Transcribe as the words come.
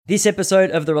This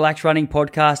episode of the Relax Running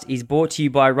Podcast is brought to you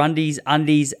by Rundies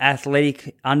Undies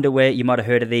Athletic Underwear. You might have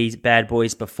heard of these bad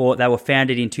boys before. They were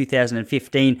founded in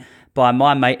 2015 by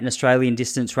my mate and Australian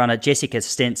distance runner Jessica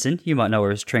Stenson. You might know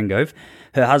her as Trengove.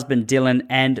 Her husband Dylan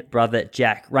and brother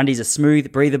Jack. Rundies are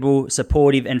smooth, breathable,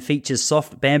 supportive and features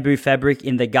soft bamboo fabric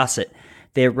in the gusset.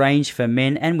 Their range for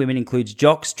men and women includes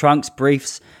jocks, trunks,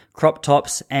 briefs, crop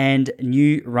tops and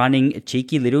new running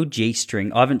cheeky little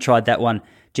G-string. I haven't tried that one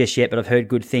just yet, but I've heard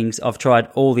good things. I've tried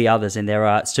all the others and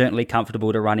they're certainly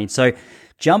comfortable to run in. So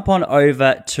jump on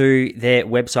over to their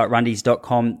website,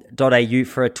 rundies.com.au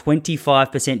for a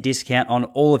 25% discount on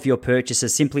all of your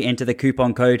purchases. Simply enter the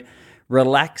coupon code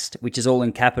RELAXED, which is all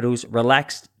in capitals,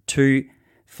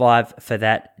 RELAXED25 for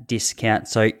that discount.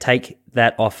 So take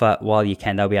that offer while you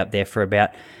can. They'll be up there for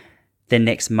about the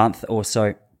next month or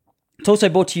so. It's also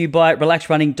brought to you by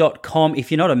relaxrunning.com.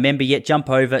 If you're not a member yet, jump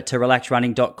over to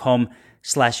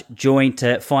relaxrunning.com/join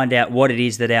to find out what it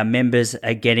is that our members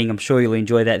are getting. I'm sure you'll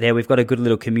enjoy that there. We've got a good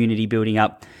little community building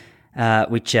up,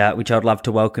 which I'd love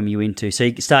to welcome you into. So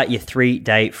you can start your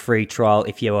 3-day free trial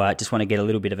if you just want to get a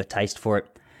little bit of a taste for it.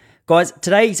 Guys,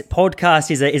 today's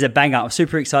podcast is a banger. I'm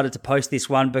super excited to post this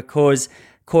one because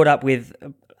caught up with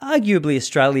arguably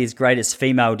Australia's greatest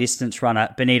female distance runner,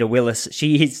 Benita Willis.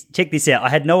 She is, check this out, I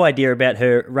had no idea about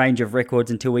her range of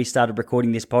records until we started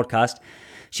recording this podcast.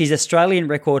 She's Australian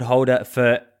record holder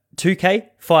for 2K,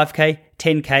 5K,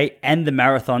 10K, and the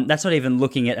marathon. That's not even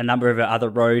looking at a number of her other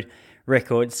road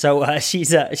records. So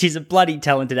she's a bloody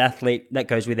talented athlete, that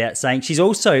goes without saying. She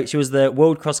was the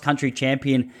world cross country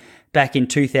champion back in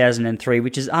 2003,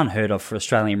 which is unheard of for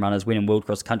Australian runners winning world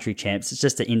cross country champs. It's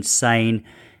just an insane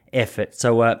effort.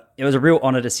 So it was a real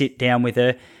honour to sit down with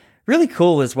her. Really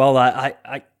cool as well. I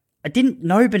didn't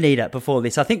know Benita before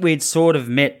this. I think we'd sort of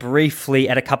met briefly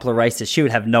at a couple of races. She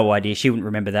would have no idea. She wouldn't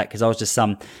remember that because I was just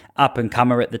some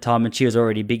up-and-comer at the time and she was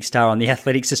already a big star on the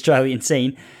athletics Australian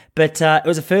scene. But it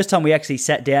was the first time we actually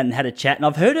sat down and had a chat. And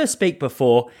I've heard her speak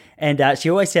before and she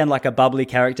always sounded like a bubbly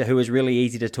character who was really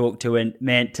easy to talk to. And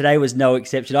man, today was no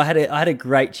exception. I had a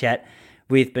great chat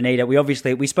with Benita.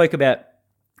 We spoke about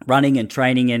running and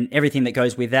training and everything that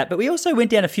goes with that. But we also went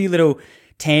down a few little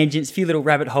tangents, a few little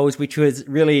rabbit holes, which was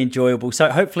really enjoyable.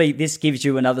 So hopefully this gives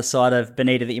you another side of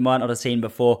Benita that you might not have seen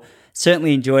before.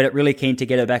 Certainly enjoyed it. Really keen to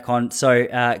get her back on. So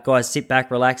guys, sit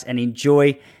back, relax and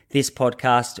enjoy this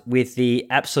podcast with the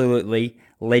absolutely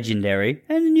legendary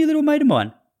and a new little mate of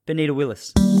mine, Benita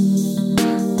Willis.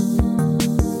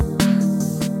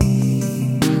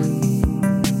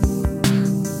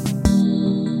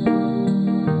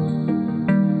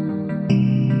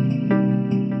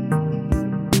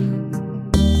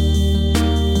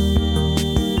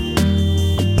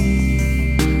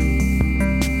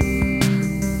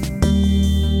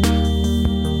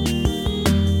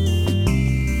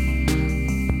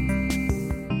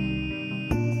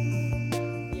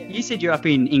 You said you're up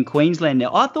in Queensland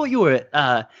now. I thought you were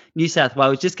New South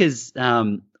Wales just because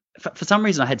for some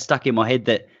reason I had stuck in my head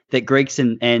that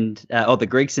Gregson and the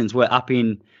Gregsons were up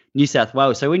in New South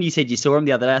Wales. So when you said you saw them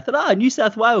the other day, I thought, New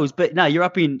South Wales. But no, you're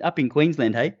up in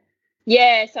Queensland, hey?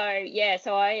 Yeah. So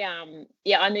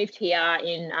I moved here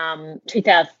in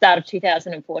start of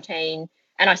 2014,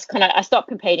 and I stopped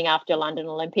competing after London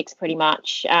Olympics pretty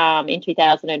much in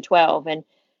 2012, and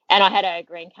I had a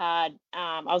green card.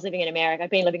 I was living in America. I've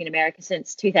been living in America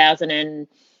since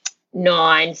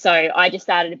 2009. So I just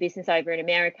started a business over in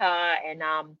America. And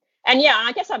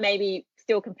I guess I maybe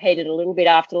still competed a little bit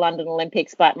after London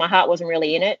Olympics, but my heart wasn't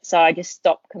really in it. So I just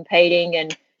stopped competing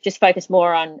and just focused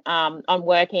more on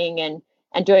working and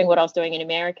doing what I was doing in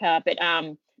America. But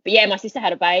yeah, my sister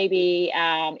had a baby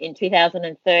in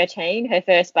 2013, her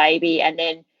first baby. And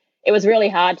then it was really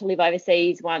hard to live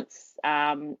overseas once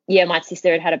my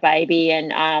sister had a baby,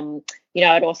 and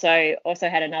I'd also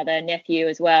had another nephew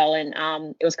as well, and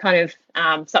it was kind of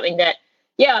something that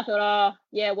I thought,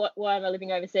 why am I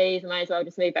living overseas? I may as well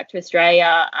just move back to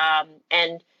Australia.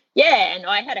 And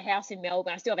I had a house in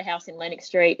Melbourne. I still have a house in Lennox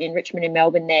Street in Richmond in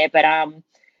Melbourne there, but I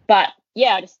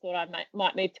just thought I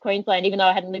might move to Queensland, even though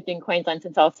I hadn't lived in Queensland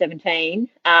since I was 17.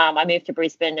 I moved to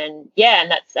Brisbane, and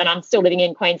I'm still living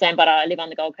in Queensland, but I live on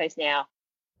the Gold Coast now.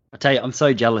 I tell you, I'm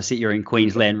so jealous that you're in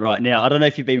Queensland right now. I don't know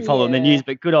if you've been following the news,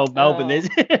 but good old Melbourne.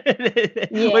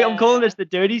 I'm calling this the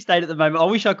dirty state at the moment. I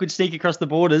wish I could sneak across the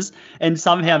borders and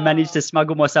somehow manage to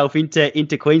smuggle myself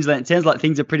into Queensland. It sounds like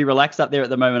things are pretty relaxed up there at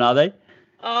the moment, are they?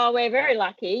 Oh, we're very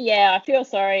lucky. Yeah, I feel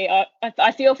sorry.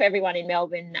 I feel for everyone in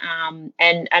Melbourne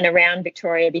and around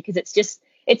Victoria, because it's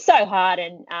so hard,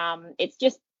 and it's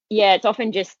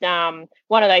often just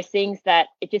one of those things that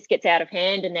it just gets out of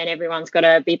hand, and then everyone's got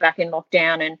to be back in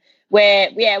lockdown. And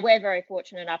we're very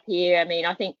fortunate up here. I mean,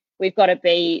 I think we've got to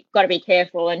be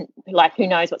careful, and like, who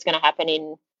knows what's going to happen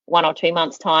in 1 or 2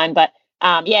 months' time. But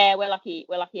we're lucky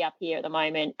up here at the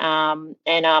moment. I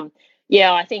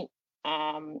think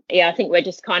we're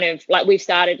just kind of like, we've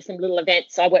started some little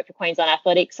events. I work for Queensland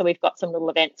Athletics, so we've got some little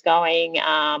events going,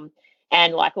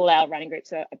 and like all our running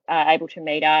groups are able to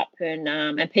meet up,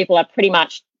 and people are pretty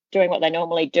much doing what they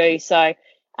normally do. So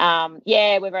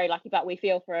we're very lucky, but we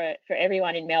feel for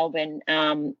everyone in Melbourne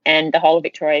and the whole of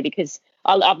Victoria, because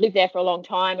I've lived there for a long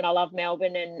time and I love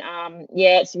Melbourne, and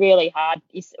it's really hard.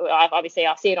 Obviously,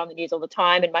 I see it on the news all the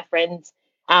time, and my friends.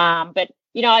 But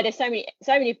there's so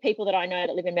many people that I know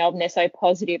that live in Melbourne. They're so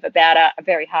positive about a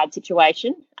very hard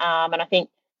situation, and I think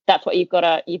that's what you've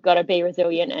got to be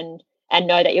resilient and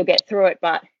know that you'll get through it.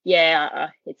 But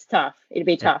it's tough. It'll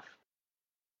be tough.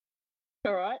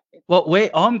 All right. Well,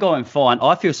 I'm going fine.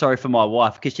 I feel sorry for my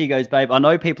wife, because she goes, babe, I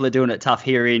know people are doing it tough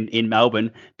here in Melbourne,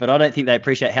 but I don't think they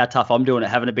appreciate how tough I'm doing it,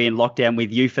 having to be in lockdown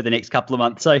with you for the next couple of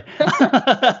months. So, so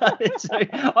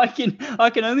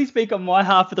I can only speak on my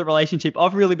half of the relationship.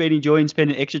 I've really been enjoying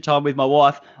spending extra time with my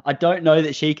wife. I don't know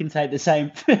that she can say the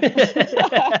same.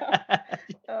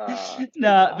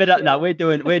 No, we're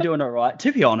doing all right.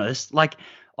 To be honest, like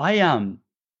I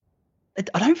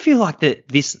don't feel like that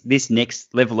this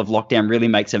next level of lockdown really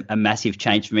makes a massive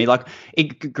change for me. Like,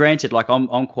 granted, like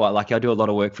I'm quite lucky. I do a lot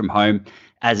of work from home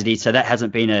as it is, so that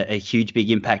hasn't been a huge big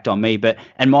impact on me.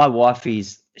 And my wife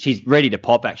she's ready to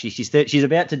pop. Actually, she's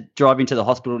about to drive into the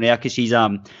hospital now because she's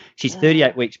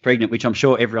 38 weeks pregnant, which I'm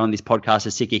sure everyone on this podcast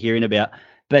is sick of hearing about.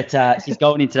 But she's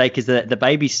going in today because the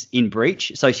baby's in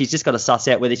breech, so she's just got to suss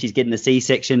out whether she's getting a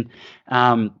C-section.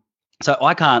 So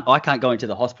I can't go into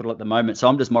the hospital at the moment, so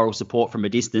I'm just moral support from a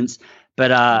distance.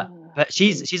 But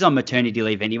she's on maternity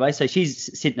leave anyway, so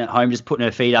she's sitting at home just putting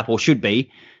her feet up, or should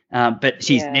be. But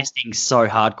she's nesting so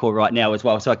hardcore right now as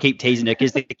well. So I keep teasing her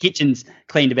because the kitchen's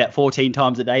cleaned about 14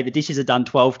 times a day. The dishes are done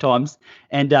 12 times,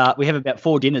 and we have about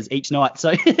 4 dinners each night.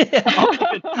 So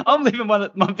I'm living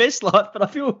my best life, but I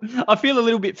feel a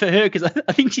little bit for her because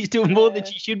I think she's doing more than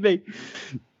she should be.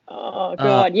 Oh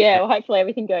God, Well, hopefully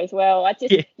everything goes well. I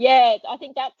think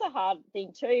that's a hard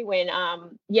thing too. When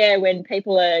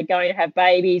people are going to have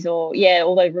babies, or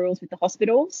all those rules with the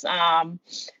hospitals. Good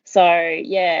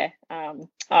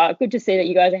to see that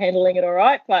you guys are handling it all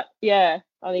right. But I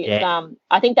think it's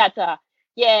I think that's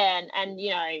and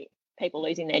people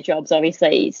losing their jobs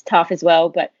obviously is tough as well.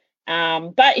 But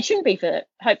it shouldn't be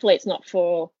hopefully it's not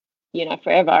for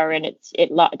forever, and it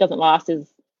doesn't last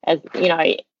as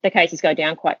the cases go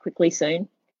down quite quickly soon.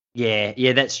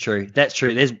 Yeah, that's true.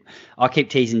 I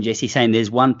keep teasing Jessie, saying there's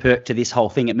one perk to this whole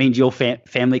thing. It means your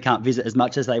family can't visit as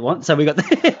much as they want. So we got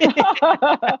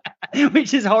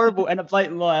which is horrible and a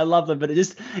blatant lie. I love them, but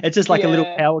it's just like a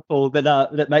little power call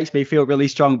that makes me feel really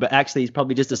strong. But actually, it's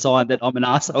probably just a sign that I'm an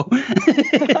arsehole.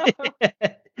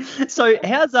 So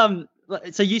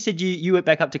so you said you went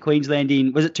back up to Queensland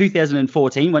in, was it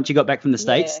 2014 once you got back from the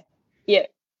States? Yeah.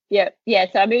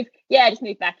 So I just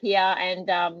moved back here, and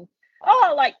I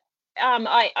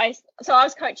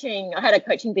was coaching. I had a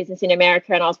coaching business in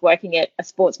America, and I was working at a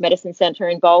sports medicine center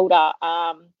in Boulder,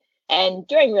 and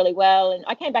doing really well. And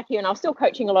I came back here, and I was still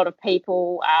coaching a lot of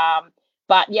people.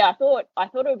 But I thought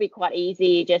it would be quite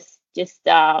easy just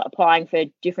applying for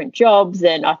different jobs.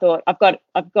 And I thought I've got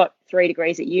 3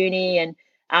 degrees at uni, and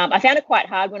I found it quite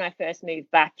hard when I first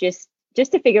moved back, just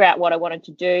to figure out what I wanted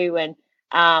to do. And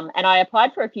I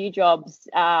applied for a few jobs,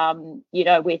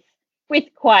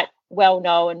 with quite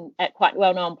well-known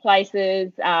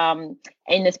places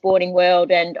in the sporting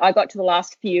world. And I got to the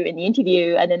last few in the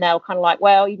interview, and then they were kind of like,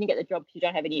 well, you didn't get the job because you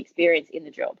don't have any experience in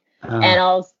the job. And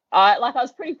I was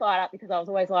pretty fired up, because I was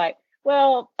always like,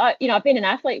 well, I've been an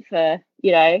athlete for,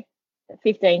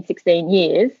 15, 16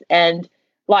 years. And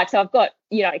so I've got,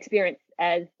 experience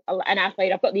as an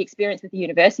athlete. I've got the experience with the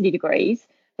university degrees.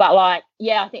 But I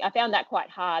think I found that quite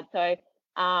hard. So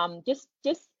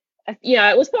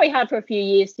it was probably hard for a few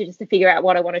years to figure out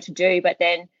what I wanted to do. But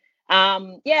then,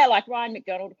 Ryan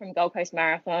McDonald from Gold Coast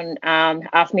Marathon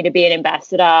asked me to be an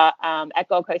ambassador at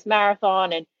Gold Coast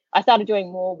Marathon, and I started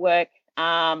doing more work,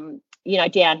 down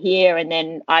here. And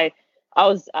then I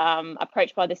was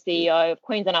approached by the CEO of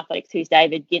Queensland Athletics, who's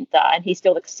David Ginther, and he's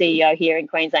still the CEO here in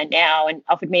Queensland now, and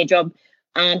offered me a job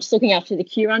just looking after the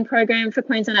Q-Run program for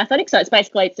Queensland Athletics. So it's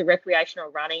the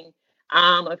recreational running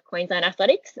of Queensland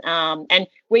Athletics. And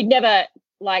we'd never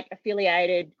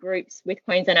affiliated groups with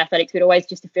Queensland Athletics. We'd always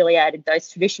just affiliated those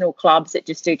traditional clubs that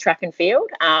just do track and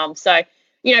field.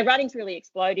 Running's really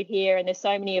exploded here, and there's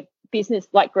so many business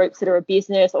groups that are a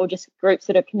business, or just groups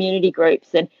that are community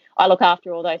groups. And I look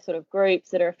after all those sort of groups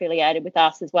that are affiliated with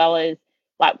us, as well as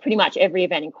like pretty much every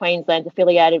event in Queensland's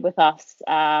affiliated with us,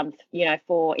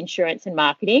 for insurance and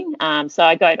marketing. So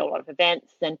I go to a lot of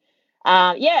events and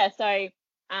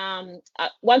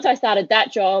once I started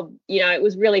that job, it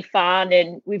was really fun,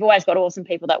 and we've always got awesome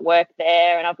people that work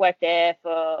there, and I've worked there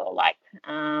for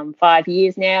 5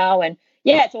 years now, and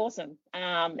yeah, it's awesome.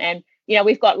 And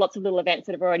we've got lots of little events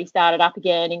that have already started up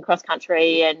again in cross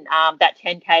country, and that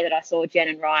 10K that I saw Jen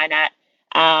and Ryan at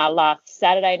last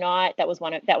Saturday night, that was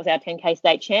our 10K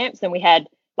state champs, and we had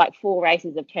 4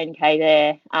 races of 10K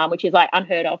there, which is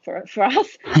unheard of for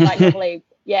us.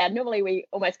 Normally we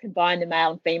almost combine the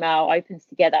male and female opens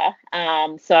together.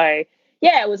 So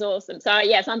it was awesome. So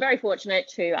I'm very fortunate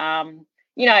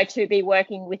to be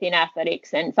working within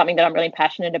athletics, and something that I'm really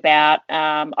passionate about.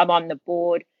 I'm on the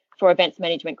board for Events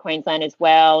Management Queensland as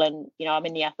well, and I'm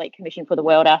in the Athlete Commission for the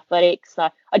World Athletics. So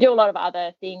I do a lot of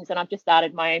other things, and I've just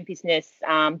started my own business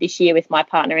this year with my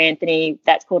partner Anthony.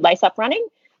 That's called Lace Up Running.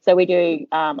 So we do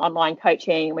online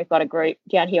coaching. We've got a group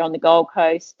down here on the Gold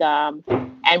Coast,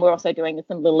 and we're also doing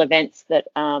some little events that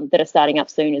are starting up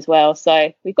soon as well.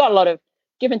 So we've got a lot of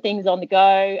different things on the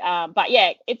go. But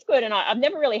yeah, it's good. And I've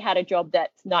never really had a job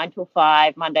that's 9 till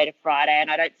 5, Monday to Friday, and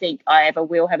I don't think I ever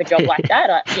will have a job like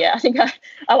that. I think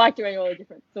I like doing all the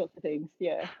different sorts of things.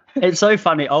 Yeah. It's so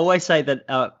funny. I always say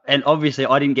that, and obviously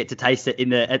I didn't get to taste it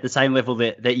at the same level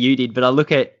that you did, but I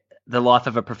look at the life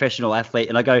of a professional athlete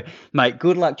and I go, mate,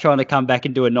 good luck trying to come back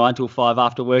and do a 9 till 5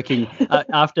 after working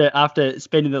after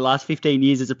spending the last 15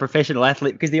 years as a professional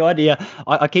athlete. Because the idea,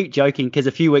 I keep joking, because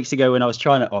a few weeks ago when I was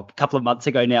a couple of months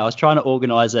ago now, I was trying to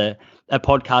organise a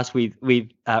podcast with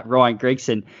Ryan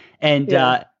Gregson, and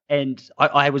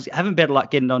I was having better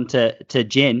luck getting on to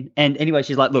Jen. And anyway,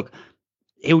 she's like, look,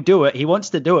 he'll do it. He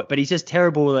wants to do it, but he's just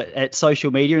terrible at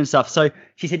social media and stuff. So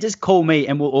she said, just call me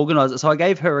and we'll organise it. So I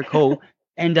gave her a call.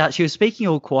 And she was speaking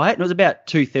all quiet, and it was about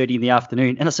 2:30 in the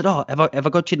afternoon. And I said, have I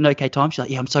got you at an okay time? She's like,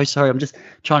 yeah, I'm so sorry. I'm just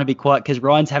trying to be quiet because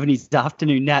Ryan's having his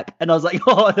afternoon nap. And I was like,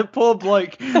 oh, the poor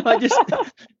bloke.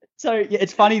 So yeah,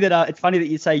 it's funny that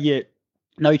you say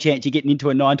no chance you're getting into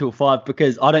a 9 till 5,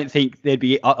 because I don't think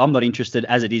I'm not interested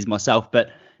as it is myself,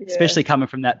 but especially coming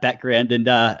from that background and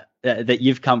that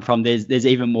you've come from, there's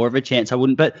even more of a chance I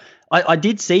wouldn't. But I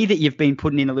did see that you've been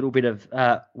putting in a little bit of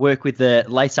work with the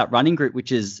Lace Up Running Group,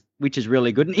 which is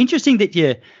really good, and interesting that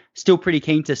you're still pretty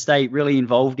keen to stay really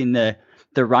involved in the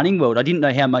running world. I didn't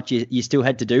know how much you still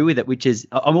had to do with it, which is,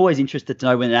 I'm always interested to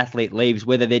know when an athlete leaves,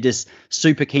 whether they're just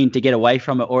super keen to get away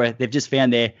from it, or they've just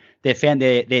found their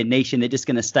niche and they're just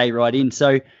going to stay right in.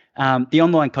 So the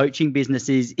online coaching business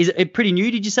is it pretty new,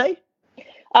 did you say?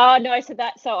 No,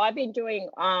 so I've been doing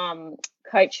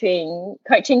coaching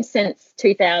since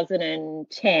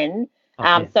 2010.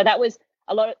 So that was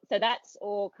so that's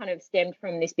all kind of stemmed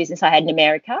from this business I had in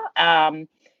America,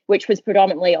 which was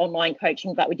predominantly online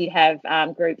coaching, but we did have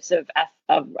groups of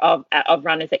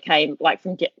runners that came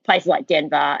from places like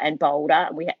Denver and Boulder,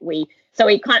 and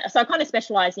I kind of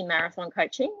specialize in marathon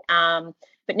coaching.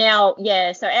 But now,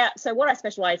 so what I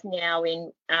specialize now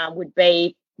in would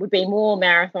be more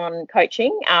marathon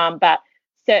coaching, but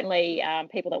certainly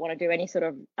people that want to do any sort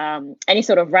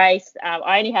of race.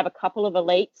 I only have a couple of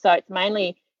elites, so it's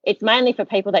mainly for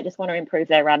people that just want to improve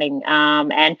their running.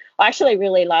 And I actually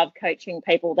really love coaching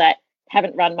people that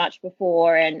haven't run much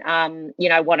before and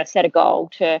want to set a goal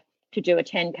to do a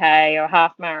 10K or a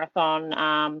half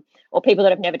marathon, or people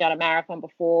that have never done a marathon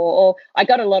before. Or I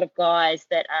got a lot of guys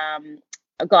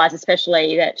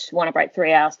especially that want to break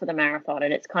 3 hours for the marathon,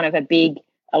 and it's kind of a big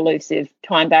elusive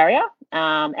time barrier.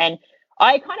 And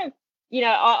I kind of,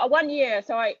 1 year,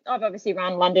 so I've obviously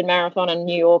run London Marathon and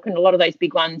New York and a lot of those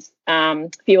big ones,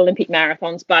 few Olympic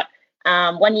marathons. But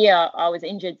 1 year I was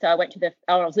injured, so I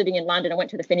was living in London. I went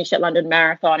to the finish at London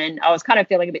Marathon, and I was kind of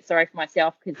feeling a bit sorry for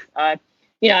myself because I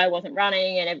wasn't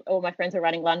running, and all my friends were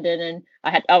running London, and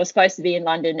I was supposed to be in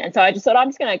London. And so I just thought, I'm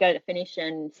just going to go to the finish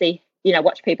and see,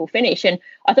 watch people finish. And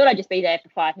I thought I'd just be there for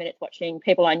 5 minutes watching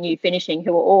people I knew finishing,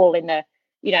 who were all in the,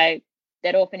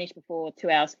 they'd all finished before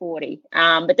 2 hours 40.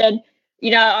 But then,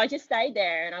 I just stayed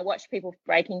there and I watched people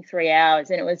breaking 3 hours,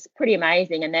 and it was pretty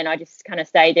amazing. And then I just kind of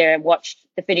stayed there and watched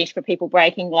the finish for people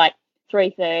breaking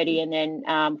 3:30 and then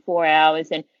 4 hours.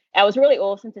 And it was really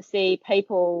awesome to see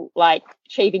people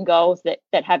achieving goals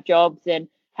that have jobs and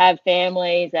have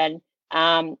families. And,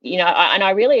 and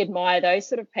I really admire those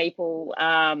sort of people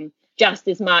just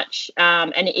as much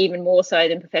and even more so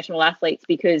than professional athletes,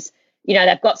 because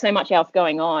they've got so much else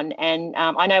going on. And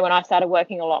I know when I started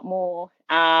working a lot more,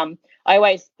 I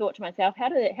always thought to myself, how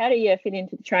do you fit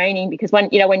into the training? Because when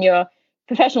you're a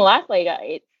professional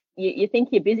athlete, you think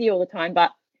you're busy all the time,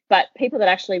 but but people that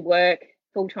actually work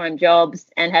full-time jobs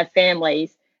and have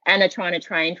families and are trying to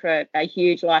train for a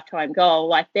huge lifetime goal,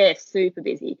 like they're super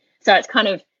busy. So it's kind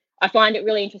of, I find it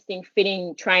really interesting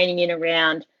fitting training in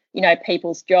around,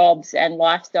 people's jobs and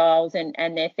lifestyles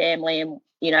and their family, and,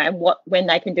 and when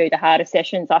they can do the harder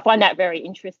sessions. I find that very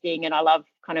interesting, and I love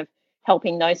kind of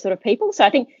helping those sort of people. So I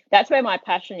think that's where my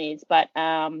passion is. But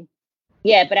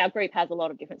but our group has a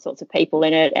lot of different sorts of people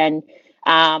in it, and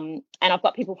I've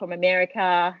got people from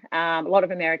America. A lot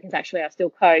of Americans actually I still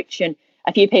coach, and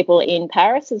a few people in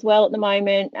Paris as well at the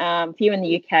moment. A few in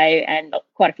the UK, and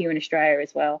quite a few in Australia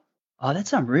as well. Oh,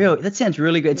 that's unreal. That sounds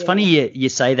really good. It's funny you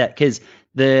say that, because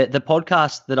the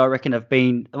podcast that I reckon have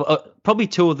been probably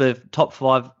two of the top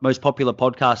 5 most popular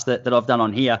podcasts that I've done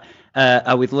on here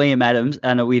are with Liam Adams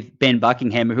and are with Ben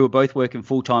Buckingham, who are both working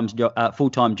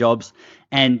full-time jobs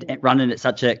and running at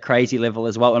such a crazy level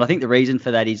as well. And I think the reason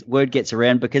for that is word gets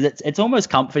around, because it's almost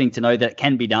comforting to know that it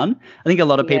can be done. I think a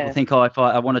lot of people think, if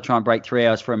I want to try and break 3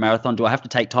 hours for a marathon, do I have to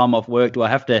take time off work? Do I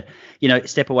have to,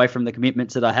 step away from the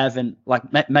commitments that I have? And like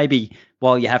maybe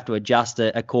while you have to adjust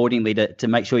accordingly to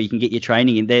make sure you can get your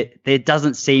training in, there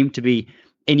doesn't seem to be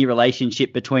any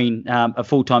relationship between a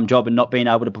full-time job and not being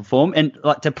able to perform. And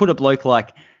like to put a bloke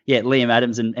like Liam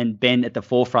Adams and Ben at the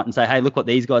forefront and say, hey, look what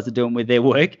these guys are doing with their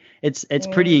work. It's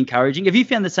pretty encouraging. Have you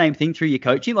found the same thing through your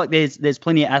coaching? Like there's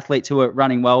plenty of athletes who are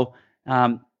running well,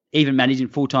 even managing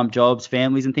full-time jobs,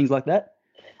 families and things like that?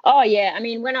 Oh yeah. I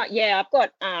mean, I've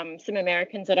got some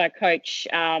Americans that I coach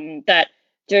that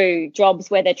do jobs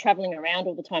where they're traveling around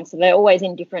all the time, so they're always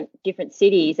in different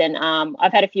cities, and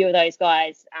I've had a few of those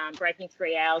guys breaking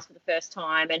 3 hours for the first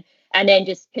time, and then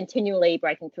just continually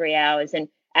breaking 3 hours and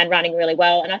running really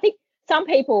well. And I think some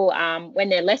people when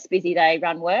they're less busy, they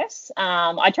run worse.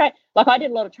 I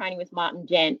did a lot of training with Martin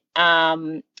Gent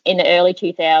in the early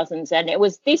 2000s,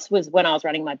 and this was when I was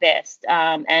running my best,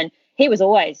 and he was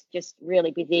always just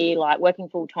really busy, like working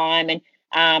full time,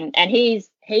 and he's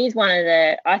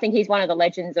one of the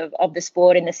legends of the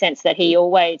sport, in the sense that he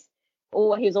was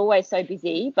always so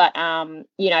busy, but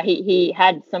he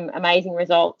had some amazing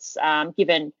results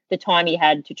given the time he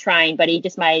had to train, but he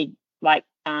just made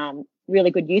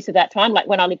really good use of that time. Like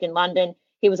when I lived in London,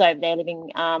 he was over there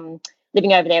living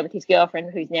over there with his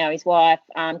girlfriend, who's now his wife,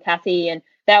 Kathy, and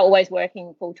they're always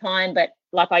working full time. But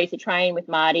like I used to train with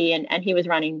Marty, and he was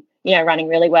running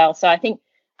really well. So I think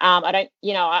I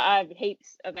have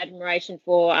heaps of admiration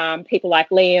for people like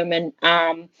Liam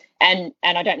and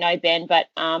I don't know Ben, but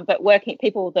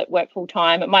people that work full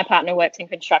time. My partner works in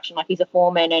construction, like he's a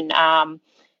foreman, and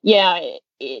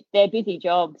they're busy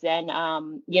jobs,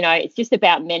 and it's just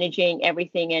about managing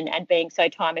everything and being so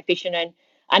time efficient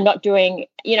and not doing,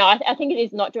 I think it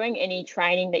is not doing any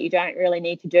training that you don't really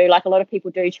need to do. Like a lot of people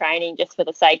do training just for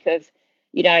the sake of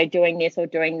doing this or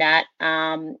doing that,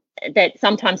 that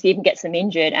sometimes you even get them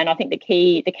injured. And I think the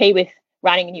key with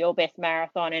running your best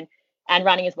marathon and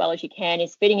running as well as you can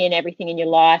is fitting in everything in your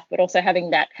life, but also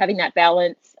having that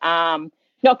balance,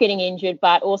 not getting injured,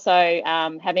 but also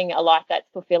having a life that's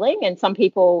fulfilling. And some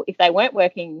people, if they weren't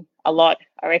working a lot,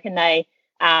 I reckon they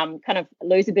kind of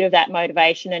lose a bit of that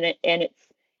motivation, and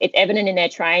it's evident in their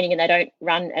training, and they don't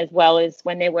run as well as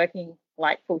when they're working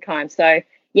like full time. So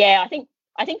yeah, I think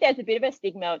there's a bit of a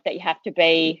stigma that you have to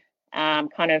be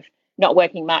kind of not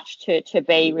working much to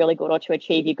be really good or to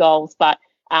achieve your goals. But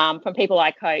from people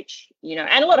I coach,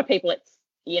 and a lot of people,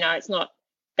 it's not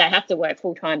they have to work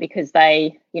full time because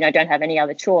they, don't have any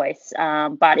other choice.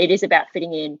 But it is about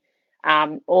fitting in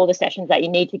all the sessions that you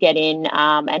need to get in,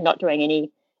 and not doing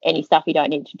any stuff you don't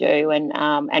need to do, and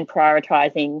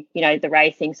prioritizing, the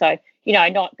racing. So,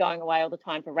 not going away all the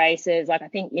time for races. Like I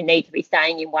think you need to be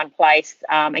staying in one place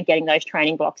and getting those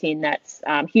training blocks in. That's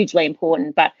hugely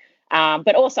important. But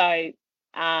also,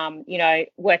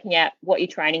 working out what you're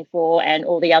training for, and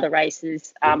all the other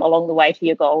races along the way to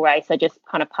your goal race are just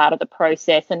kind of part of the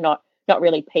process, and not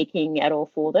really peaking at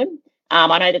all for them.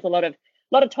 I know there's a lot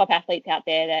of top athletes out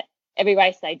there that every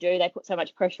race they do, they put so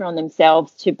much pressure on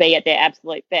themselves to be at their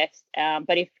absolute best.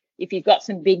 But if you've got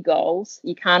some big goals,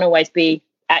 you can't always be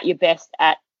at your best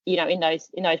at, in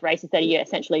those races that you're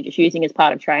essentially just using as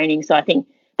part of training. So I think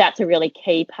that's a really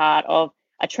key part of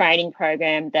a training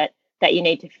program that you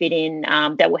need to fit in,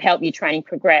 that will help your training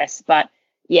progress. But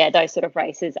yeah, those sort of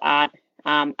races aren't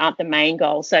the main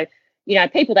goal. So,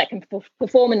 people that can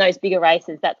perform in those bigger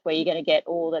races, that's where you're going to get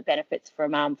all the benefits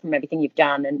from everything you've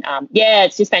done. And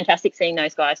it's just fantastic seeing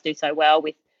those guys do so well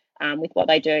with what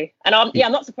they do. And I'm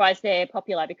not surprised they're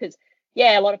popular, because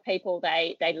a lot of people,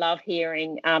 they love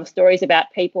hearing stories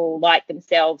about people like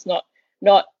themselves, not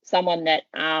not someone that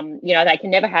they can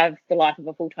never have the life of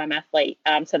a full-time athlete,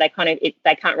 so they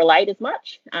can't relate as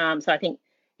much. So I think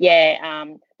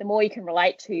the more you can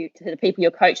relate to the people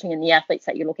you're coaching and the athletes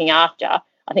that you're looking after,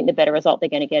 I think the better result they're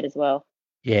going to get as well.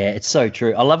 Yeah, it's so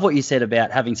true. I love what you said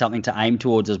about having something to aim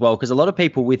towards as well, because a lot of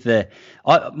people with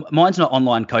mine's not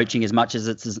online coaching as much as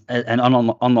it's an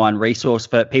online resource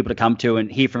for people to come to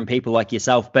and hear from people like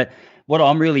yourself. But what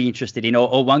I'm really interested in,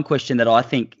 or one question that I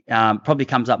think probably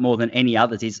comes up more than any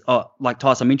others is, like,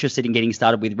 Tyson, I'm interested in getting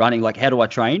started with running. Like, how do I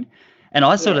train? And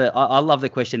I love the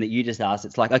question that you just asked.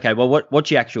 It's like, okay, well, what's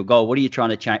your actual goal? What are you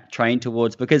trying to train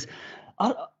towards? Because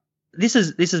this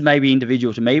is maybe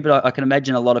individual to me, but I can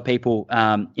imagine a lot of people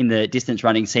in the distance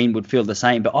running scene would feel the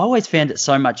same. But I always found it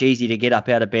so much easier to get up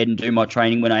out of bed and do my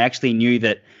training when I actually knew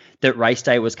that race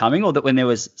day was coming, or that when there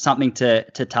was something to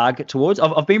target towards.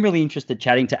 I've been really interested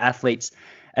chatting to athletes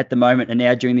at the moment and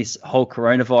now during this whole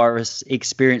coronavirus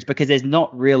experience, because there's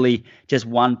not really just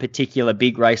one particular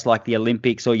big race like the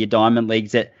Olympics or your Diamond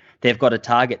Leagues that they've got a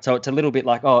target. So it's a little bit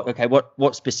like, oh, okay,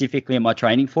 what specifically am I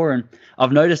training for? And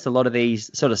I've noticed a lot of these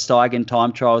sort of Steigen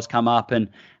time trials come up, and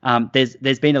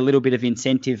there's been a little bit of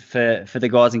incentive for the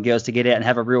guys and girls to get out and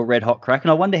have a real red hot crack.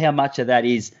 And I wonder how much of that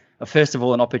is, first of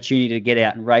all, an opportunity to get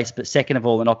out and race, but second of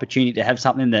all, an opportunity to have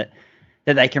something that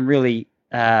they can really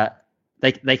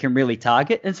they can really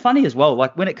target. And it's funny as well,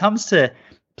 like when it comes to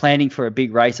planning for a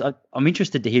big race, I'm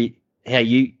interested to hear how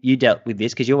you dealt with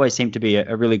this, because you always seem to be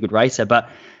a really good racer. But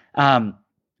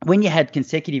when you had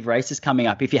consecutive races coming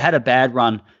up, if you had a bad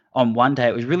run on one day,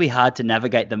 it was really hard to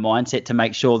navigate the mindset to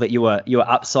make sure that you were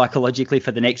up psychologically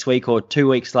for the next week or 2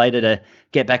 weeks later to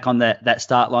get back on that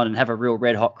start line and have a real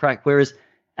red hot crack. Whereas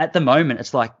at the moment,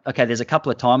 it's like, okay, there's a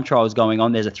couple of time trials going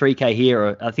on. There's a 3K here,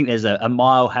 or I think there's a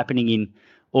mile happening in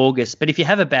August. But if you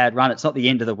have a bad run, it's not the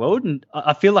end of the world. And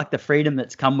I feel like the freedom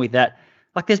that's come with that,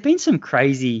 like there's been some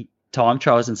crazy time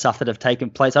trials and stuff that have taken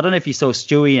place. I don't know if you saw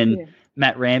Stewie and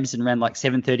Matt Ramsden ran like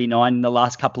 7:39 in the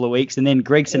last couple of weeks, and then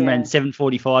Gregson ran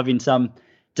 7:45 in some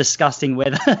disgusting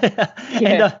weather.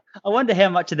 And I wonder how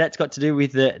much of that's got to do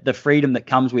with the freedom that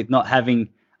comes with not having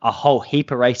a whole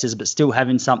heap of races, but still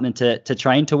having something to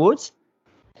train towards.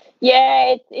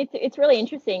 Yeah, it's really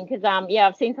interesting because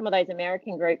I've seen some of those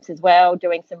American groups as well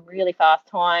doing some really fast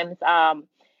times.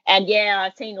 And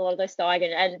I've seen a lot of those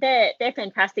Steigen, and they're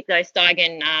fantastic, those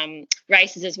Steigen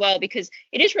races as well, because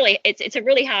it is really it's a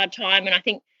really hard time. And I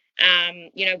think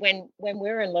when we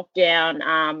were in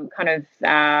lockdown, kind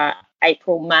of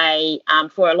April, May,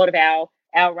 for a lot of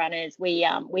our runners, we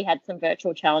had some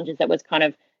virtual challenges that was kind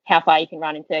of how far you can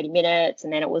run in 30 minutes.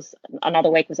 And then it was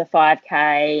another week was a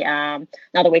 5K,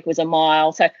 another week was a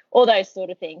mile. So all those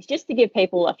sort of things, just to give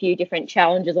people a few different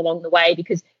challenges along the way,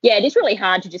 because, it is really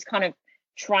hard to just kind of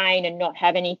train and not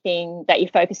have anything that you're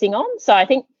focusing on. So I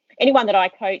think anyone that I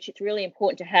coach, it's really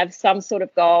important to have some sort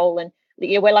of goal. And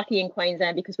we're lucky in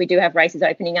Queensland because we do have races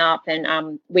opening up,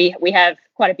 and we have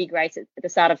quite a big race at the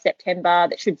start of September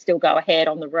that should still go ahead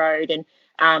on the road,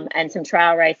 and some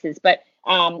trail races. But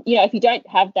if you don't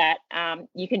have that,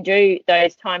 you can do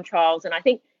those time trials. And I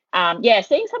think,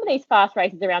 seeing some of these fast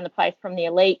races around the place from the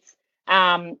elites,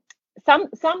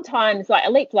 sometimes like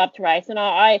elites love to race, and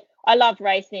I loved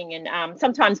racing. And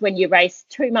sometimes when you race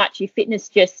too much, your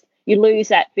fitness you lose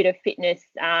that bit of fitness.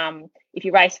 If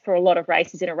you race for a lot of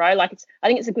races in a row, I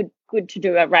think it's good to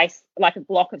do a race, like a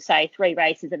block of say 3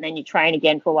 races, and then you train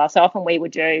again for a while. So often we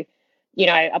would do,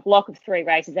 a block of 3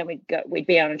 races, and we'd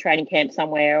be on a training camp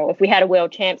somewhere. Or if we had a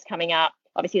world champs coming up,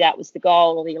 obviously that was the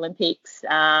goal, or the Olympics,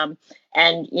 and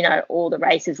all the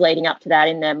races leading up to that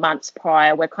in the months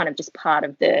prior were kind of just part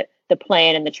of the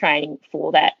plan and the training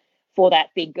for that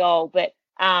big goal. But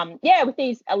with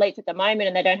these elites at the moment,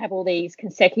 and they don't have all these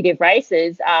consecutive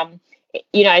races,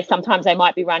 sometimes they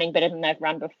might be running better than they've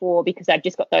run before because they've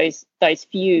just got those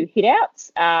few hit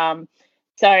outs.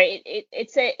 So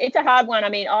it's a hard one. I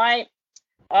mean, I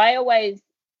always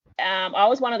I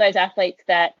was one of those athletes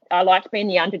that I liked being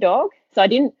the underdog. So I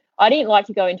didn't like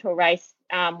to go into a race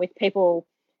with people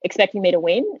expecting me to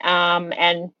win,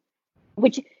 and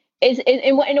which is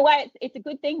in a way it's a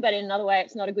good thing, but in another way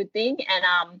it's not a good thing.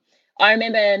 And I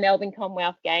remember Melbourne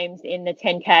Commonwealth Games in the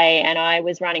 10K, and I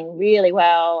was running really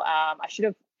well. I should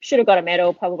have got a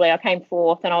medal probably. I came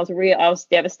 4th, and I was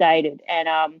devastated. And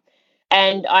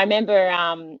I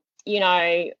remember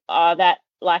that.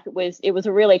 Like it was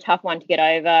a really tough one to get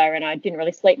over, and I didn't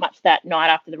really sleep much that night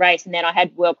after the race. And then I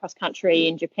had World Cross Country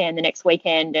in Japan the next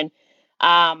weekend, and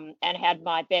had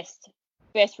my best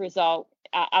result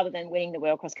other than winning the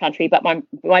World Cross Country, but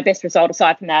my best result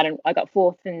aside from that, and I got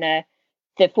 4th in the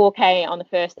 4K on the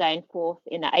first day and 4th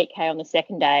in the 8K on the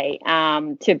second day,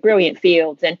 to brilliant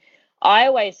fields. And I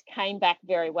always came back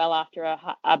very well after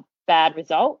a bad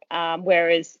result.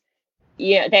 Whereas,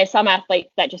 there's some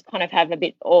athletes that just kind of have a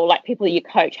bit, or like people that you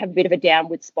coach have a bit of a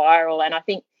downward spiral. And I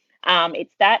think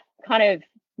it's that kind of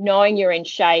knowing you're in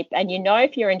shape, and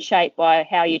if you're in shape by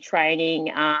how you're training,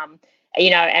 and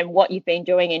what you've been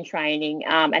doing in training,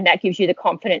 and that gives you the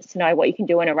confidence to know what you can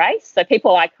do in a race. So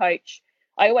people I coach,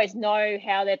 I always know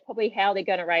how they're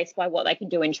going to race by what they can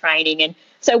do in training. And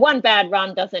so one bad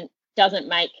run doesn't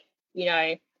make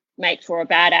for a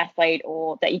bad athlete,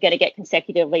 or that you're going to get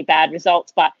consecutively bad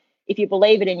results. But if you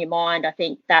believe it in your mind, I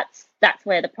think that's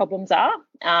where the problems are.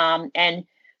 And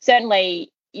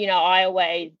certainly, I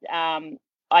always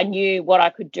I knew what I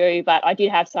could do, but I did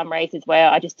have some races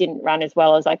where I just didn't run as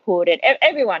well as I could. And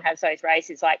everyone has those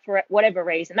races, like for whatever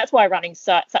reason. That's why running's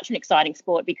such an exciting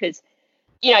sport, because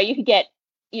you could get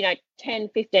 10,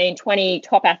 15, 20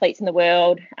 top athletes in the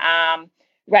world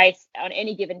race on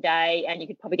any given day, and you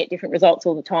could probably get different results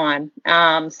all the time.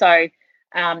 But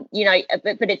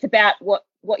it's about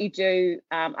what you do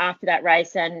after that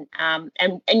race, and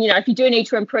if you do need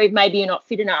to improve, maybe you're not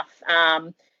fit enough.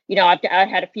 I've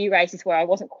had a few races where I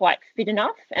wasn't quite fit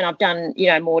enough, and I've done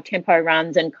more tempo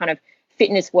runs and kind of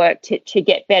fitness work to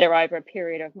get better over a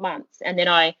period of months, and then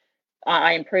I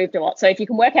improved a lot. So if you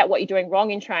can work out what you're doing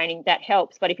wrong in training, that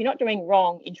helps. But if you're not doing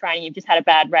wrong in training, you've just had a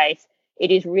bad race,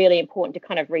 it is really important to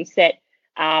kind of reset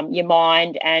your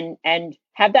mind and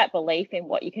have that belief in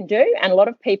what you can do. And a lot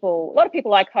of people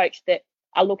I coach that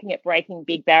are looking at breaking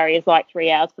big barriers, like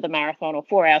 3 hours for the marathon or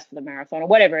 4 hours for the marathon or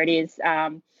whatever it is,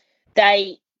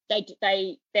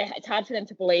 it's hard for them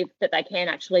to believe that they can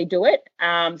actually do it.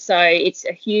 So it's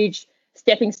a huge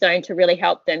stepping stone to really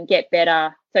help them get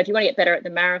better. So if you want to get better at the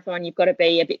marathon, you've got to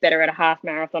be a bit better at a half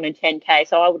marathon and 10K.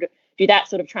 So I would do that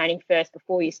sort of training first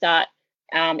before you start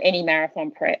any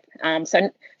marathon prep.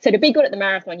 So to be good at the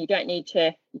marathon, you don't need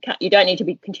to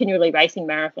be continually racing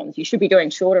marathons. You should be doing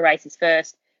shorter races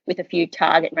first with a few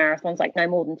target marathons, like no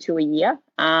more than 2 a year.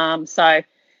 So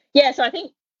I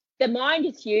think the mind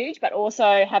is huge, but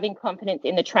also having confidence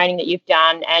in the training that you've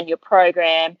done and your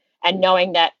program, and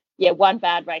knowing that one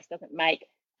bad race doesn't make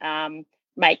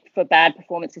for bad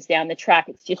performances down the track.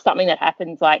 It's just something that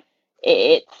happens. Like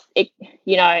and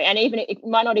even it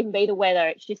might not even be the weather.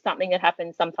 It's just something that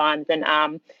happens sometimes,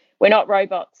 and we're not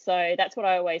robots. So that's what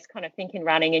I always kind of think in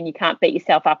running. And you can't beat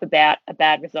yourself up about a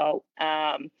bad result,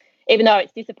 even though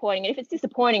it's disappointing. And if it's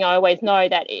disappointing, I always know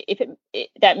that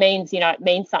that means it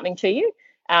means something to you.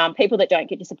 People that don't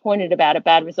get disappointed about a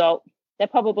bad result, they're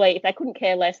probably, if they couldn't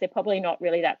care less, they're probably not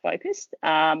really that focused.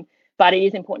 But it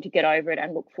is important to get over it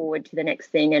and look forward to the next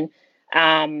thing.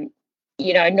 And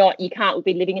you can't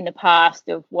be living in the past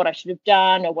of what I should have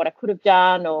done or what I could have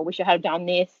done or wish I had done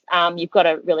this. You've got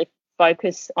to really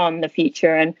focus on the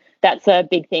future, and that's a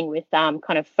big thing with kind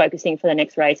of focusing for the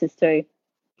next races too.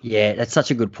 Yeah, that's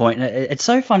such a good point. It's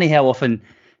so funny how often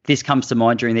this comes to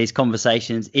mind during these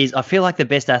conversations. Is I feel like the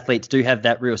best athletes do have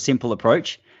that real simple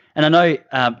approach. And I know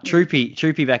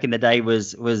Troopy back in the day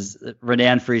was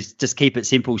renowned for his just keep it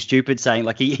simple, stupid saying.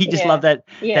 Like he just loved that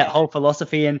whole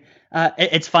philosophy. And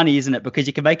it's funny, isn't it? Because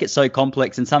you can make it so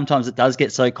complex, and sometimes it does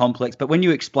get so complex. But when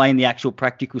you explain the actual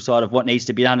practical side of what needs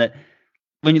to be done,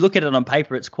 when you look at it on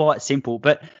paper, it's quite simple.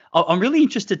 But I'm really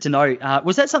interested to know,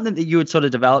 was that something that you had sort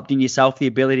of developed in yourself, the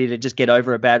ability to just get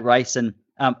over a bad race and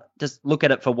just look at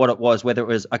it for what it was, whether it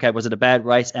was, okay, was it a bad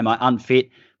race? Am I unfit?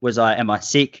 Am I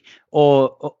sick?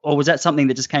 Or was that something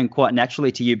that just came quite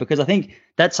naturally to you? Because I think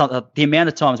that's the amount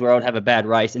of times where I would have a bad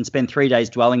race and spend 3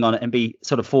 days dwelling on it and be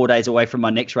sort of 4 days away from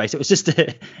my next race. It was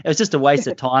just a waste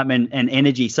of time and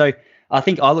energy. So I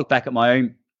think I look back at my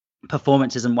own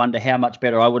performances and wonder how much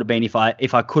better I would have been if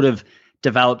I could have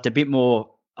developed a bit more,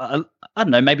 I don't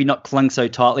know, maybe not clung so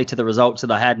tightly to the results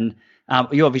that I had. And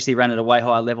you obviously ran at a way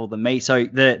higher level than me. So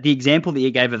the example that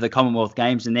you gave of the Commonwealth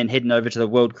Games and then heading over to the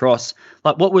World Cross,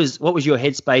 like what was your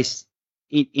headspace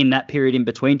in that period in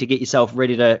between to get yourself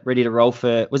ready to roll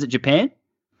for, was it Japan?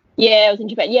 Yeah, it was in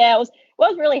Japan. Yeah, it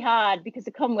was really hard because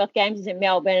the Commonwealth Games was in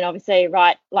Melbourne, and obviously,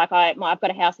 right, like I've got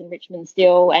a house in Richmond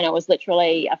still, and it was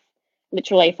literally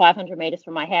 500 meters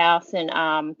from my house, and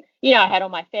I had all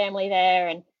my family there,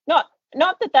 and not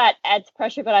that adds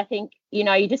pressure, but I think you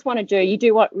just want to you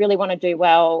do what really want to do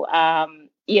well, at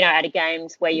a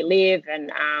games where you live,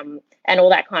 and all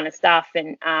that kind of stuff,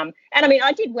 and I mean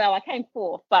I did well. I came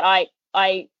fourth, but I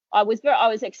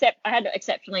had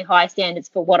exceptionally high standards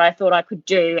for what I thought I could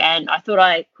do, and I thought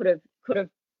I could have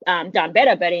done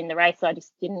better, but in the race I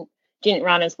just didn't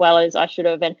run as well as I should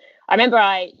have. And I remember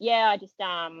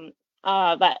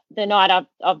but the night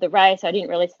of the race I didn't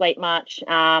really sleep much.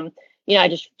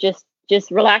 Just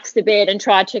relaxed a bit and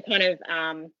tried to kind of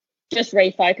just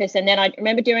refocus. And then I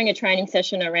remember doing a training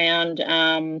session around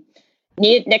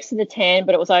next to the tan,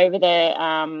 but it was over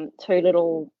the two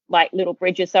little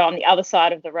bridges, so on the other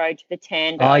side of the road to the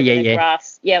tan, but the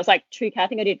grass. Yeah, it was like 2K. I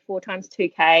think I did 4 times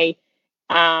 2K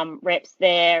reps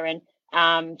there, and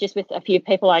just with a few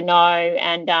people I know,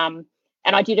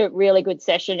 and I did a really good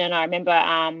session. And I remember,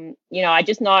 I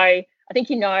just know, I think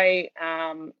you've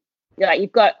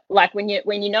got, like, when you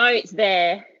know it's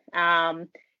there,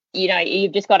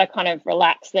 you've just got to kind of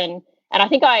relax. And I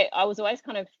think I was always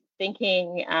kind of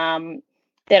thinking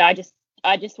that I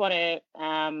just want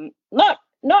to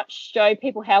not show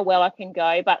people how well I can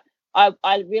go, but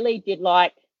I really did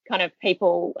like kind of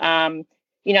people,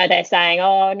 they're saying,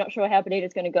 oh, I'm not sure how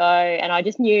Bonita's going to go. And I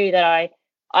just knew that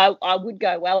I would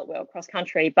go well at World Cross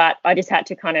Country, but I just had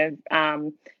to kind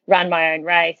of run my own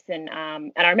race. And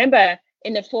I remember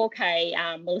in the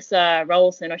 4K, Melissa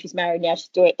Rolson, she's married now, she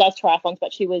does triathlons,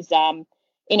 but she was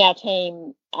in our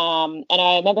team. And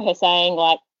I remember her saying,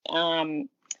 like,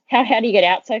 how do you get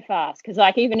out so fast? Because,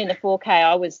 like, even in the 4K,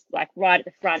 I was like right at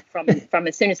the front from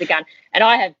as soon as the gun, and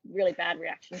I have really bad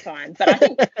reaction time. But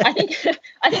I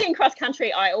think in cross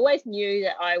country, I always knew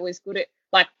that I was good at,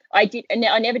 like, I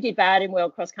never did bad in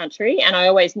World Cross Country, and I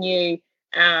always knew.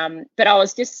 But I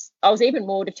was even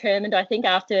more determined, I think,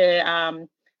 after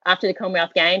the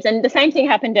Commonwealth Games. And the same thing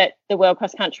happened at the World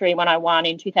Cross Country when I won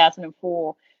in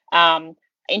 2004.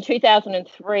 In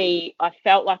 2003, I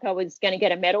felt like I was going to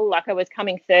get a medal. Like, I was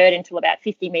coming third until about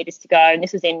 50 meters to go, and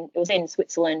it was in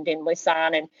Switzerland, in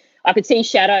Lausanne, and I could see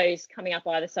shadows coming up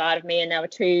either side of me, and there were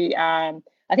two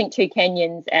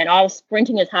Kenyans, and I was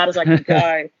sprinting as hard as I could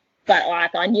go, but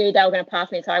like I knew they were going to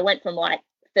pass me, so I went from like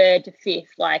third to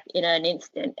fifth, like in an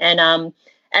instant, and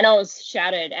I was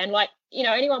shattered, and like,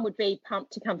 anyone would be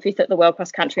pumped to come fifth at the World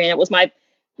Cross Country, and it was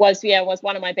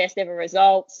one of my best ever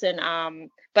results. And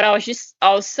but I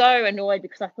was so annoyed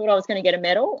because I thought I was going to get a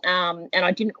medal, and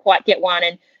I didn't quite get one.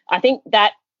 And I think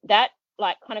that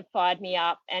like kind of fired me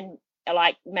up and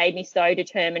like made me so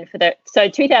determined so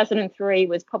 2003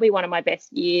 was probably one of my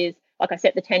best years. Like, I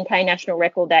set the 10K national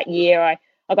record that year. I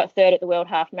got third at the World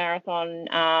Half Marathon,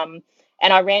 and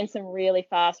I ran some really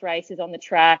fast races on the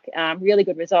track, really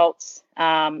good results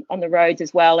on the roads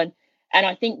as well. And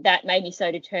I think that made me so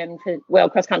determined for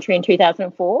World Cross Country in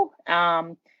 2004.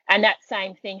 And that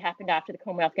same thing happened after the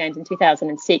Commonwealth Games in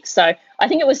 2006. So I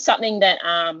think it was something that,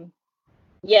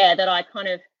 that I kind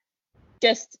of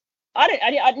just,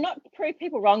 I'd not prove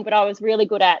people wrong, but I was really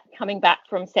good at coming back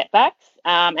from setbacks,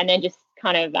 and then just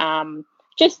kind of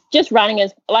just running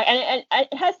as like, and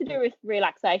it has to do with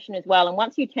relaxation as well. And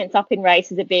once you tense up in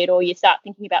races a bit, or you start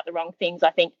thinking about the wrong things,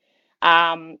 I think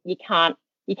you can't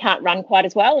run quite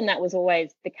as well. And that was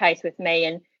always the case with me.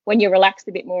 And when you're relaxed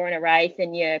a bit more in a race,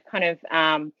 and you're kind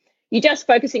of you're just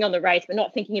focusing on the race but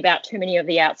not thinking about too many of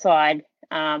the outside,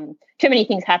 too many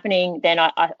things happening, then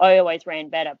I always ran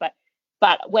better.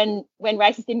 But when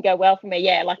races didn't go well for me,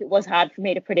 like, it was hard for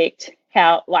me to predict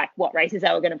what races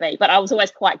they were going to be, but I was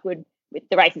always quite good with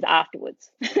the races afterwards.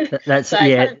 That's so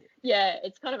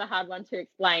it's kind of a hard one to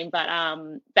explain, but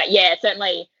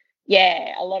certainly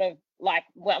a lot of, like,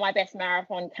 my best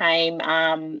marathon came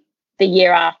the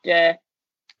year after.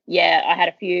 I had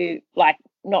a few like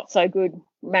not so good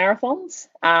marathons.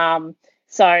 I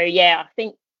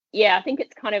think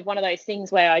it's kind of one of those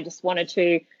things where I just wanted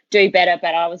to do better,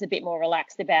 but I was a bit more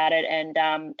relaxed about it,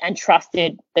 and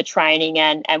trusted the training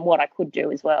and what I could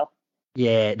do as well.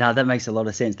 Yeah, no, that makes a lot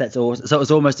of sense. That's awesome. So it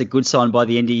was almost a good sign by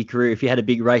the end of your career if you had a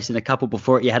big race and a couple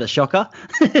before it, you had a shocker.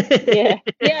 Yeah.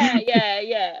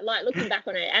 Like, looking back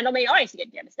on it, and I mean, I used to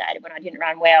get devastated when I didn't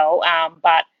run well.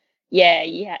 But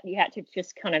you had to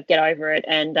just kind of get over it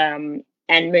and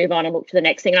move on and look to the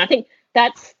next thing. And I think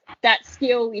that's that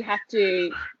skill you have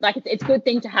to, like, it's a good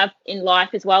thing to have in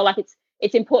life as well. Like,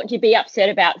 it's important to be upset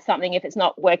about something if it's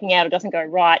not working out or doesn't go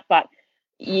right, but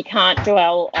you can't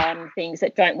dwell on things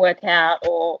that don't work out,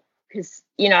 or because,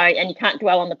 and you can't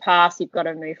dwell on the past. You've got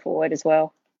to move forward as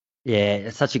well. Yeah,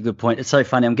 it's such a good point. It's so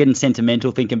funny. I'm getting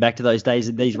sentimental thinking back to those days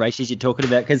and these races you're talking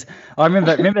about, because I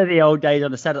remember the old days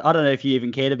on a Saturday. I don't know if you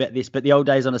even cared about this, but the old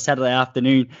days on a Saturday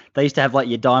afternoon, they used to have like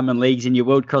your diamond leagues and your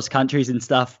world cross countries and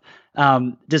stuff,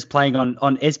 just playing on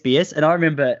SBS. And I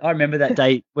remember that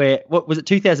day where, what was it,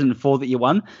 2004 that you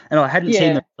won? And I hadn't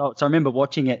seen the results. I remember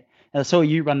watching it. And I saw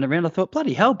you running around. I thought,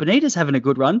 bloody hell, Bonita's having a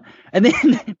good run. And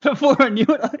then before I knew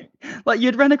it, like,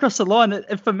 you'd run across the line.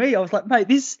 And for me, I was like, mate,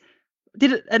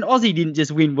 did it? An Aussie didn't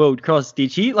just win World Cross,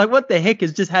 did she? Like, what the heck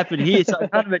has just happened here? So I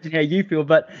can't imagine how you feel,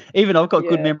 but even I've got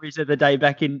good memories of the day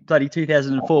back in bloody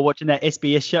 2004 watching that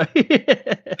SBS show.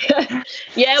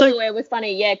 Well, it was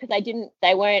funny, because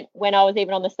they weren't, when I was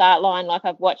even on the start line, like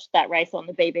I've watched that race on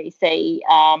the BBC,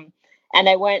 and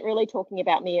they weren't really talking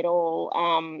about me at all.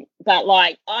 But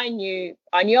like, I knew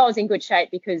I was in good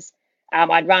shape because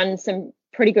I'd run some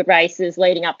pretty good races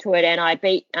leading up to it, and I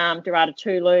beat Dorada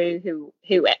Tulu, who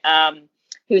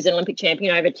was an Olympic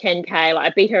champion over 10K.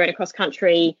 Like, I beat her in a cross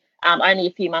country only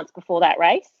a few months before that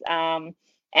race, and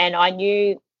I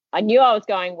knew I was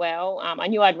going well. I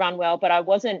knew I'd run well, but I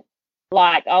wasn't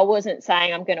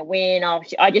saying I'm going to win.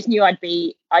 I just knew I'd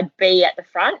be at the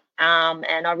front,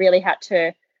 and I really had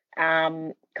to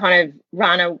kind of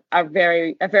run a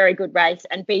very good race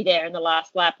and be there in the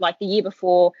last lap. Like the year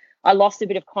before, I lost a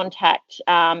bit of contact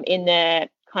in the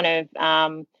kind of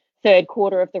third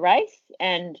quarter of the race,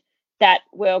 and that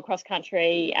World Cross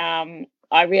Country, I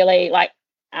really like.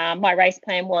 My race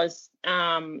plan was,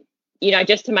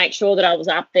 just to make sure that I was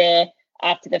up there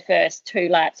after the first 2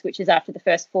 laps, which is after the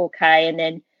first 4K, and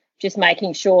then just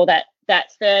making sure that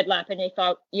third lap. And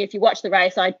if you watch the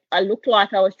race, I looked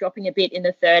like I was dropping a bit in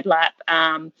the third lap.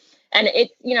 And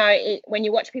it's, when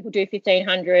you watch people do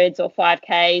 1500s or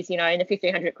 5Ks, in the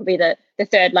 1500 it could be the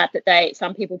third lap that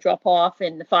some people drop off,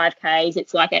 and the 5Ks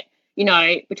it's like at,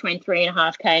 between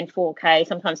 3.5K and 4K,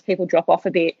 sometimes people drop off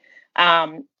a bit.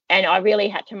 And I really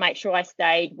had to make sure I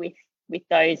stayed with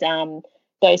those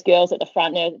girls at the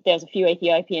front. There was a few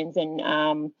Ethiopians, and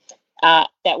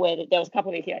there was a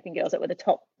couple of Ethiopian girls that were the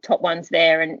top ones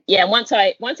there. And once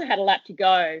I had a lap to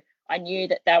go, I knew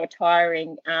that they were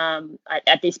tiring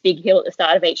at this big hill at the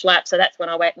start of each lap. So that's when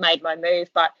I made my move.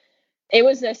 But it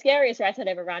was the scariest race I'd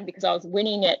ever run because I was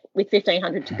winning it with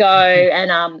 1500 to go,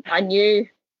 and I knew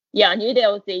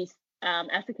there was these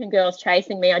African girls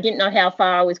chasing me. I didn't know how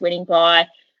far I was winning by.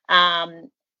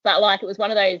 But like, it was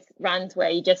one of those runs where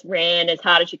you just ran as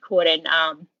hard as you could, and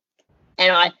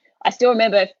I still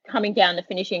remember coming down the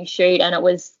finishing chute, and it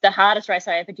was the hardest race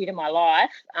I ever did in my life.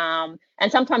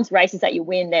 And sometimes races that you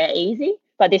win, they're easy,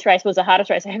 but this race was the hardest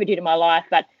race I ever did in my life.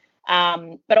 But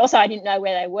also I didn't know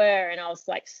where they were, and I was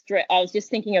like, I was just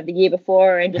thinking of the year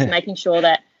before and just making sure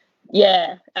that.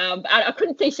 I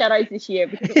couldn't see shadows this year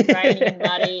because it was raining and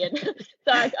muddy, and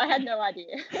so I had no idea.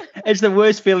 It's the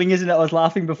worst feeling, isn't it? I was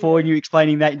laughing before when you were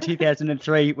explaining that in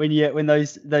 2003 when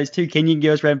those 2 Kenyan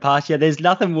girls ran past you. There's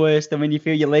nothing worse than when you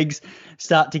feel your legs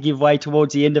start to give way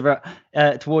towards the end of a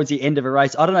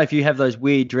race. I don't know if you have those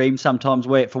weird dreams sometimes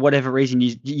where for whatever reason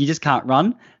you just can't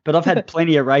run. But I've had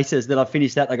plenty of races that I've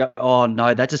finished out. I go, oh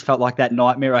no, that just felt like that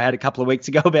nightmare I had a couple of weeks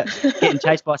ago about getting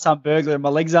chased by some burglar and my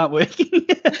legs aren't working.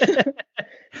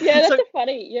 That's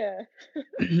funny.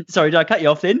 Sorry, did I cut you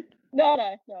off then? No.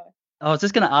 I was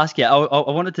just going to ask you.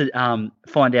 I wanted to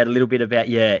find out a little bit about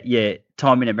your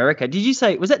time in America. Did you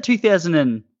say, was that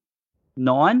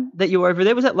 2009 that you were over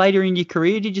there? Was that later in your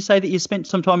career? Did you say that you spent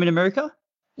some time in America?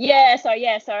 So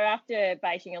after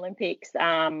Beijing Olympics,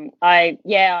 I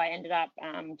ended up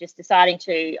just deciding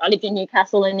I lived in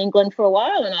Newcastle in England for a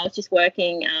while, and I was just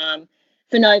working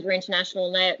for Nova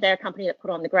International, and they're a company that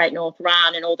put on the Great North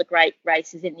Run and all the great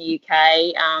races in the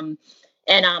UK.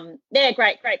 And they're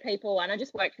great people, and I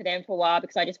just worked for them for a while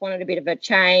because I just wanted a bit of a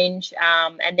change.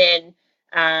 And then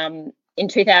in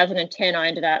 2010, I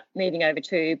ended up moving over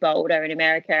to Boulder in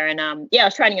America, and I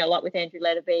was training a lot with Andrew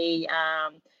Letterby.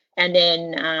 And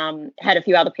then had a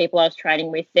few other people I was training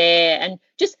with there. And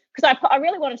just because I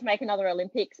really wanted to make another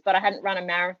Olympics, but I hadn't run a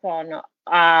marathon.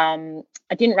 I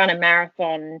didn't run a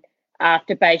marathon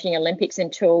after Beijing Olympics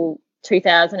until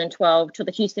 2012, to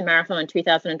the Houston Marathon in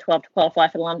 2012 to qualify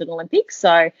for the London Olympics.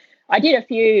 So I did a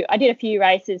few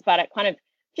races, but it kind of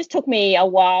just took me a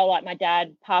while. Like, my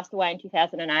dad passed away in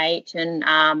 2008, and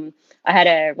I had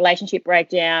a relationship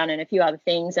breakdown and a few other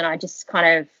things, and I just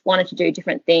kind of wanted to do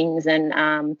different things and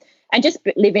just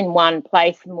live in one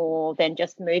place more than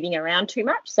just moving around too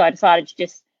much. So I decided to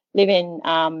just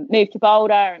move to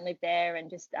Boulder and live there, and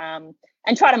just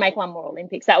and try to make one more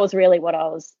Olympics. That was really what I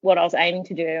was aiming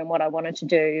to do and what I wanted to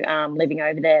do living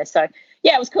over there. So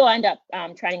it was cool. I ended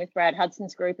up training with Brad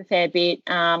Hudson's group a fair bit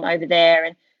over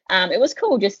there, and it was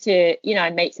cool just to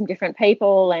meet some different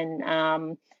people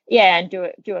and and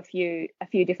do a few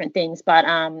different things. But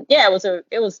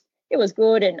it was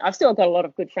good, and I've still got a lot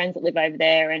of good friends that live over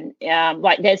there, and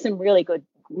there's some really good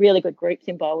groups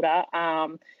in Boulder.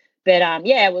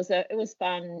 It was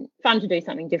fun to do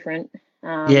something different.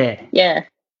 I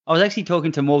was actually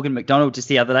talking to Morgan McDonald just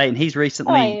the other day, and he's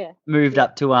recently moved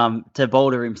up to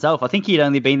Boulder himself. I think he'd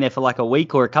only been there for like a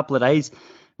week or a couple of days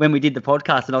when we did the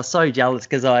podcast, and I was so jealous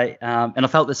because I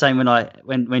felt the same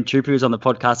when Troopy was on the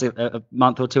podcast a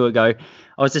month or two ago.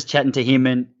 I was just chatting to him,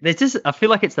 and I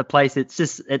feel like it's the place.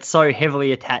 It's so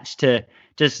heavily attached to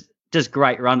just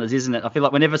great runners, isn't it? I feel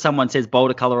like whenever someone says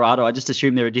Boulder, Colorado, I just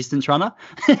assume they're a distance runner.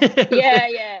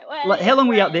 Yeah. Well, like, how long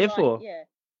were you up there for?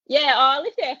 Yeah, I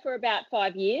lived there for about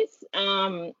 5 years.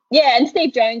 And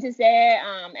Steve Jones is there,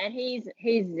 and he's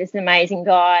just an amazing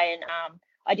guy. And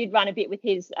I did run a bit with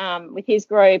his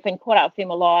group and caught up with him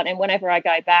a lot. And whenever I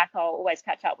go back, I'll always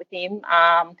catch up with him.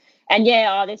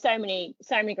 There's so many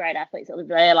great athletes that live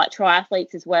there, like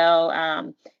triathletes as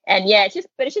well. It's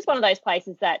just one of those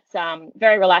places that's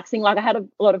very relaxing. Like I had a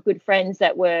lot of good friends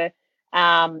that were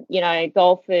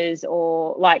golfers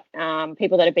or like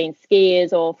people that have been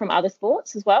skiers or from other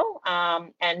sports as well.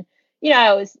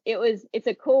 It's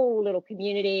a cool little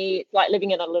community. It's like living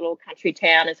in a little country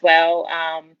town as well.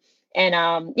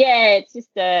 It's just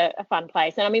a fun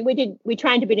place. And I mean, we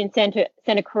trained a bit in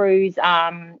Santa Cruz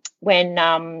when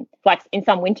like in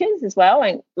some winters as well.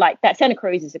 And like that Santa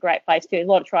Cruz is a great place too. A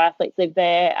lot of triathletes live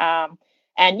there.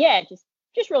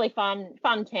 Just really fun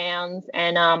towns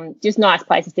and just nice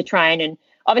places to train. And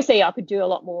obviously I did a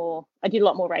lot more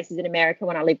races in America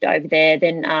when I lived over there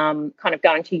than kind of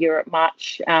going to Europe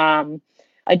much.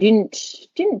 I didn't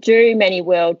do many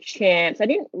world champs. I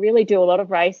didn't really do a lot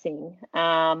of racing,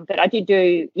 but I did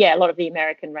do a lot of the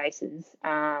American races.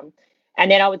 And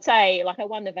then I would say, like, I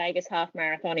won the Vegas half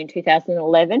marathon in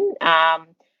 2011,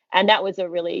 and that was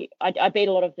I beat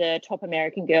a lot of the top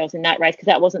American girls in that race because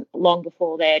that wasn't long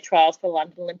before their trials for the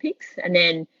London Olympics, and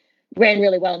then ran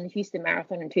really well in the Houston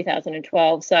Marathon in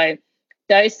 2012. So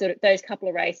those couple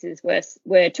of races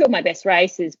were two of my best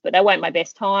races, but they weren't my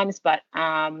best times, but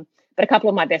a couple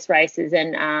of my best races.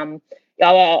 And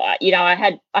I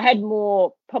had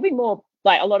probably more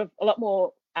like a lot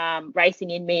more racing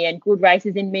in me and good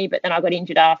races in me, but then I got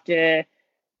injured after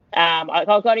I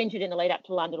got injured in the lead up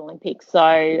to London Olympics. So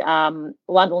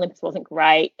London Olympics wasn't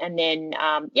great, and then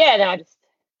then I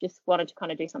just wanted to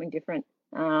kind of do something different.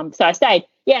 So I stayed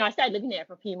living there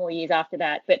for a few more years after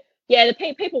that. But the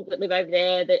people that live over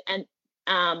there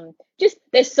just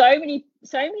there's so many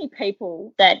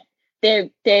people that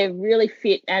they're really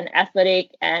fit and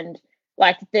athletic, and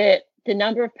like the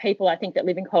number of people I think that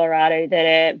live in Colorado that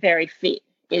are very fit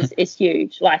is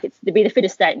huge. Like it's to be the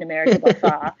fittest state in America by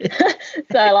far.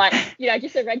 So like,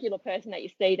 just a regular person that you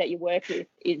see that you work with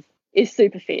is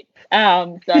super fit.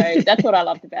 So that's what I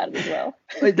loved about it as well.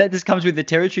 That just comes with the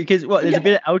territory because there's a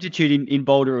bit of altitude in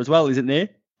Boulder as well, isn't there?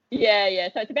 Yeah.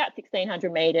 So it's about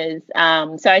 1,600 meters.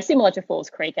 So similar to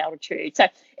Falls Creek altitude. So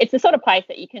it's the sort of place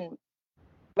that you can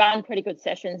run pretty good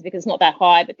sessions because it's not that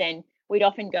high, but then we'd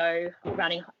often go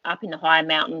running up in the higher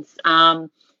mountains.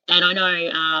 And I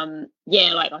know,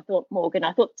 like I thought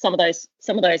some of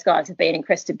those guys have been in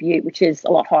Crested Butte, which is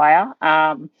a lot higher.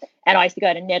 And I used to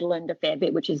go to Nederland a fair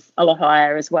bit, which is a lot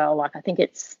higher as well. Like I think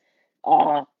it's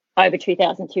over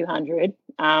 2,200,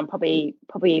 probably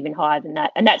even higher than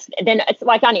that. And then it's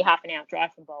like only half an hour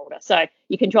drive from Boulder, so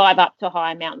you can drive up to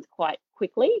higher mountains quite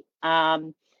quickly.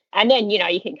 And then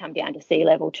you can come down to sea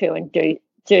level too and do.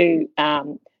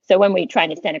 So when we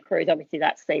train in Santa Cruz, obviously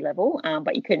that's sea level,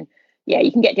 but you can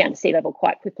get down to sea level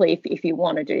quite quickly if you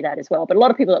want to do that as well. But a lot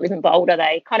of people that live in Boulder,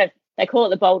 they call it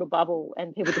the Boulder bubble,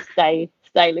 and people just stay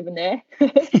living there.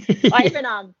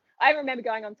 I remember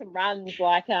going on some runs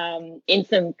like in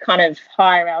some kind of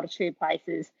higher altitude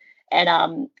places,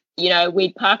 and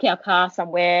we'd park our car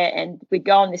somewhere and we'd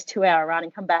go on this 2-hour run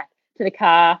and come back to the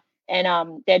car,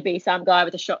 and there'd be some guy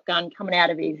with a shotgun coming out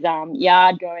of his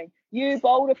yard going, "You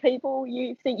Boulder people,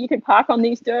 you think you can park on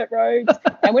these dirt roads?"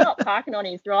 And we're not parking on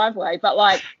his driveway, but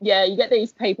like, you get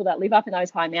these people that live up in those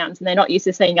high mountains and they're not used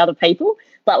to seeing other people,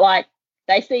 but like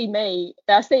they see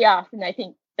us and they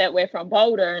think that we're from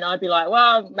Boulder, and I'd be like,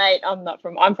 "Well, mate, I'm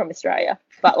from Australia."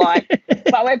 But like,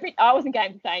 I wasn't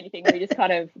game to say anything. We just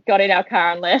kind of got in our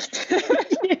car and left.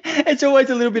 It's always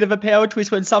a little bit of a power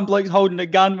twist when some bloke's holding a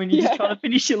gun when you're just trying to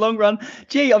finish your long run.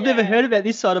 Gee, I've never heard about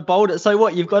this side of Boulder. So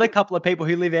what, you've got a couple of people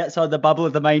who live outside the bubble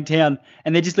of the main town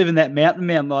and they're just living that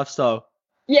mountain lifestyle.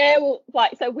 Yeah, well,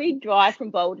 like, so we drive from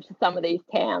Boulder to some of these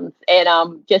towns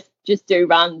and just do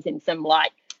runs in some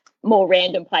like more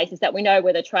random places that we know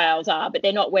where the trails are, but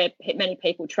they're not where many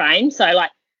people train.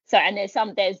 And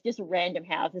there's just random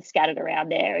houses scattered around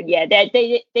there, and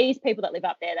these people that live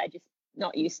up there, they're just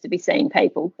not used to be seeing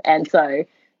people, and so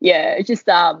it's just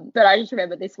but I just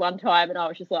remember this one time, and I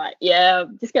was just like,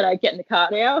 I'm just gonna get in the car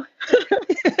now.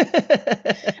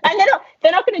 And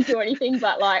they're not going to do anything,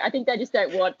 but like I think they just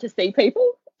don't want to see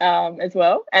people as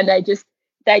well, and they just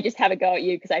they just have a go at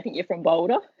you because they think you're from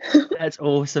Boulder. That's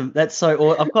awesome. That's so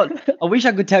awesome. I wish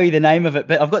I could tell you the name of it,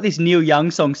 but I've got this Neil Young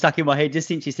song stuck in my head just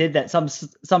since you said that.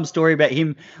 Some story about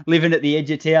him living at the edge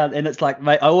of town, and it's like,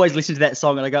 mate, I always listen to that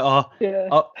song and I go, oh,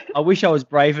 yeah. I wish I was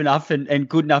brave enough and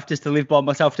good enough just to live by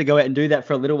myself to go out and do that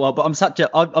for a little while. But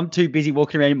I'm too busy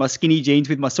walking around in my skinny jeans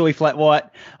with my soy flat white.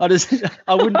 I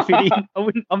wouldn't fit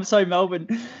in. I'm so Melbourne.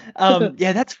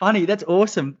 Yeah, that's funny. That's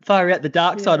awesome. Far out, the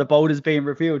dark side of Boulder's being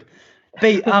revealed.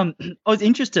 B, I was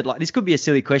interested, like, this could be a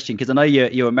silly question because I know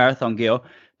you're a marathon girl,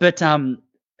 but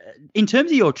in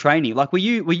terms of your training, like, were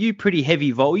you pretty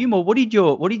heavy volume, or what did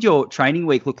your training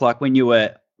week look like when you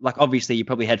were, like, obviously you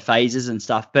probably had phases and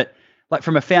stuff, but like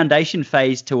from a foundation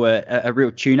phase to a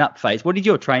real tune-up phase, what did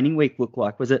your training week look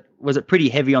like? Was it pretty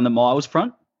heavy on the miles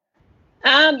front?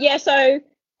 Yeah, so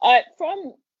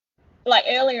from like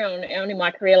earlier on in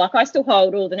my career, like I still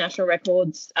hold all the national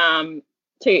records,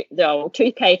 2K,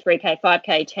 3K,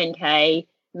 5K, 10K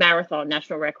marathon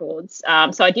national records.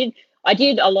 So I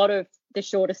did a lot of the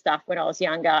shorter stuff when I was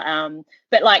younger.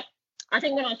 But like, I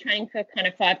think when I was training for kind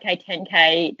of 5K,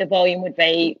 10K, the volume would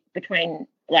be between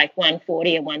like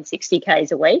 140 and 160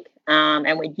 Ks a week.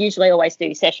 And we'd usually always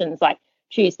do sessions like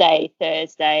Tuesday,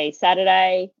 Thursday,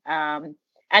 Saturday.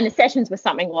 And the sessions were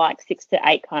something like 6 to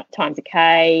 8 times a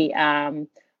K on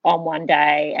one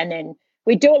day. And then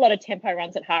we do a lot of tempo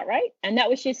runs at heart rate, and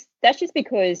that's just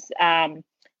because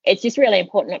it's just really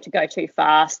important not to go too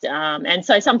fast. And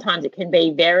so sometimes it can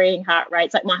be varying heart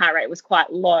rates. Like my heart rate was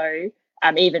quite low,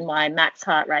 even my max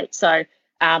heart rate. So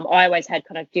I always had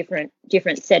kind of different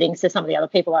settings to some of the other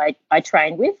people I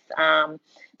trained with.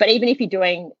 But even if you're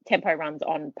doing tempo runs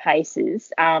on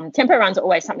paces, tempo runs are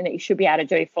always something that you should be able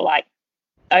to do for like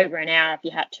over an hour if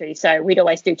you had to. So we'd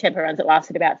always do tempo runs that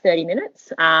lasted about 30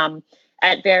 minutes.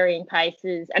 At varying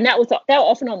paces, and they were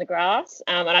often on the grass,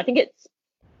 and I think it's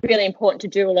really important to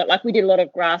do a lot. Like we did a lot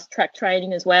of grass track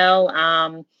training as well,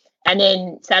 and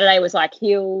then Saturday was like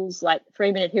hills, like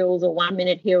 3-minute hills or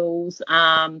 1-minute hills,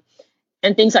 and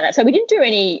things like that. So we didn't do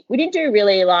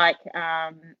really like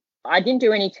I didn't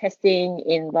do any testing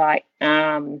in like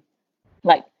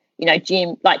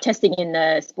gym, like testing in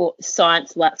the sports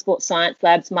science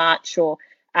labs much, or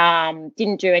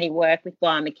didn't do any work with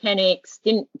biomechanics.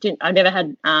 I never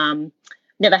had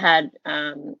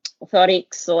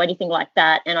orthotics or anything like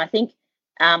that. And I think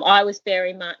I was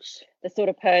very much the sort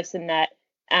of person that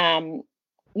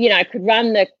could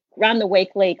run the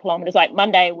weekly kilometers. Like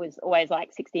Monday was always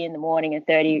like 60 in the morning and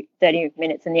 30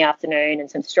 minutes in the afternoon and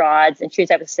some strides. And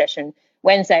Tuesday was a session.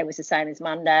 Wednesday was the same as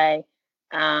Monday.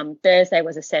 Thursday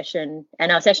was a session, and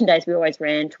our session days we always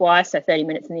ran twice, so 30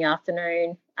 minutes in the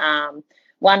afternoon.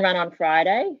 One run on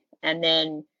Friday, and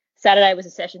then Saturday was a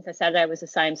session. So Saturday was the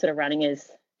same sort of running as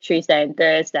Tuesday and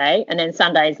Thursday. And then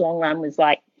Sunday's long run was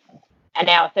like an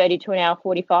hour 30 to an hour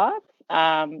 45.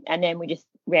 And then we just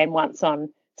ran once on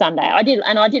Sunday. I did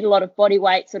a lot of body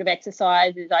weight sort of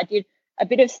exercises. I did a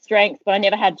bit of strength, but I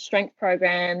never had strength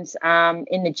programs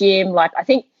in the gym. Like I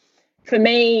think for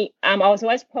me, I was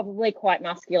always probably quite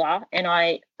muscular, and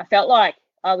I felt like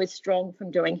I was strong from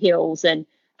doing hills, and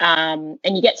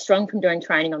you get strong from doing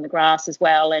training on the grass as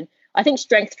well. And I think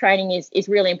strength training is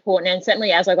really important. And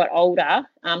certainly as I got older,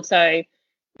 so,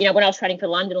 when I was training for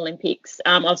London Olympics,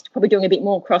 I was probably doing a bit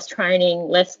more cross training,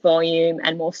 less volume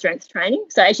and more strength training.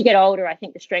 So as you get older, I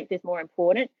think the strength is more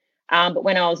important. But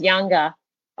when I was younger,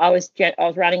 I was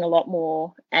running a lot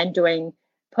more and doing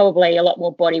probably a lot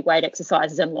more body weight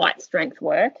exercises and light strength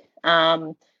work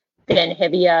than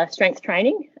heavier strength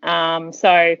training.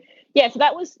 So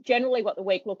that was generally what the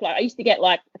week looked like. I used to get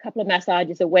like a couple of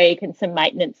massages a week and some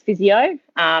maintenance physio.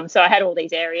 So I had all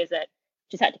these areas that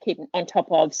just had to keep on top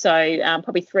of. So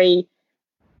probably 2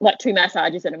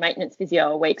 massages and a maintenance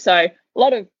physio a week. So a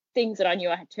lot of things that I knew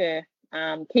I had to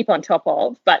keep on top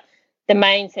of. But the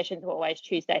main sessions were always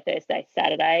Tuesday, Thursday,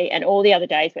 Saturday, and all the other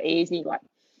days were easy. Like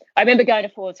I remember going to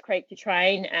Fords Creek to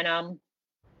train, and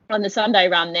on the Sunday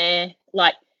run there,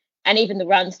 and even the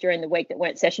runs during the week that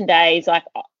weren't session days, like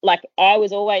I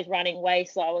was always running way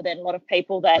slower than a lot of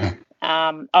people that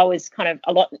I was kind of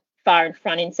a lot far in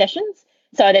front in sessions.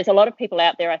 So there's a lot of people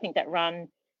out there, I think, that run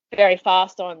very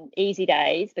fast on easy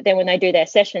days, but then when they do their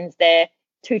sessions, they're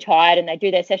too tired and they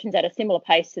do their sessions at a similar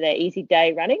pace to their easy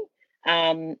day running.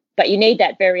 But you need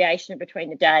that variation between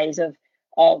the days of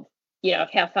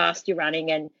how fast you're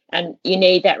running, and you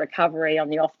need that recovery on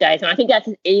the off days. And I think that's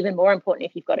even more important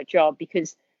if you've got a job,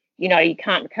 because you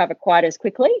can't recover quite as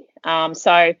quickly.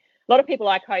 So a lot of people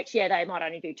I coach, they might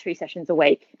only do 2 sessions a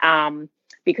week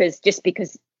because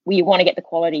you want to get the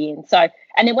quality in. So,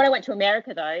 and then when I went to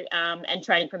America though, and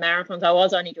training for marathons, I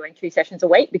was only doing 2 sessions a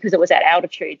week because it was at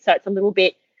altitude. So it's a little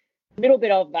bit of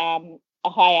a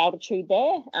high altitude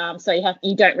there. So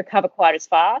you don't recover quite as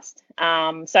fast.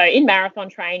 So in marathon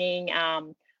training,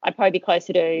 I'd probably be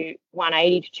closer to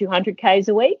 180 to 200 Ks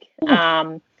a week.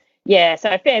 Yeah,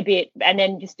 so a fair bit. And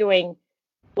then just doing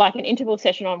like an interval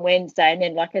session on Wednesday and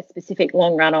then like a specific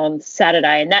long run on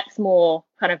Saturday. And that's more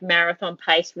kind of marathon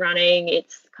pace running.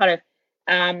 It's kind of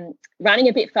running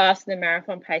a bit faster than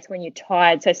marathon pace when you're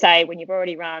tired. So say when you've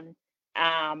already run,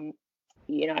 20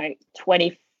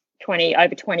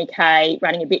 over 20K,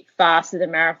 running a bit faster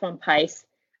than marathon pace,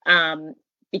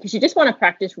 because you just want to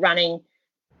practice running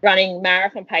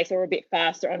marathon pace or a bit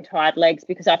faster on tired legs,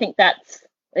 because I think that's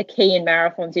the key in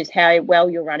marathons is how well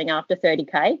you're running after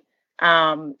 30K.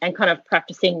 And kind of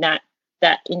practicing that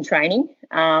in training.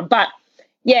 But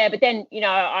then,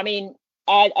 I mean,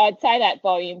 I'd say that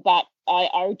volume, but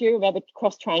I do remember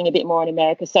cross training a bit more in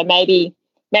America. So maybe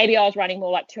I was running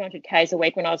more like 200 Ks a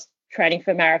week when I was training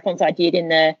for marathons I did in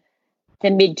the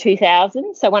mid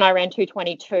 2000s. So when I ran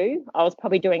 222, I was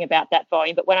probably doing about that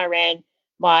volume. But when I ran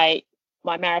my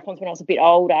marathons when I was a bit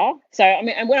older. So, I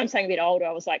mean, and when I'm saying a bit older,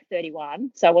 I was like 31.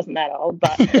 So I wasn't that old,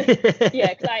 but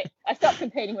yeah, because I stopped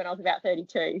competing when I was about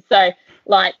 32. So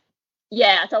like,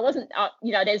 yeah, so I wasn't,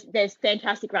 there's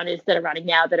fantastic runners that are running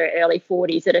now that are early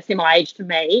 40s that are similar age to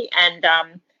me, and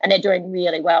they're doing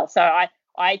really well. So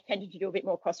I tended to do a bit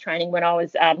more cross training when I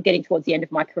was getting towards the end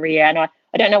of my career. And I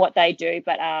don't know what they do,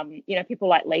 but, people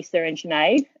like Lisa and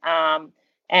Sinead,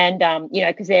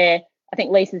 because I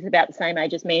think Lisa's about the same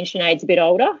age as me and Sinead's a bit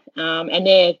older, and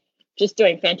they're just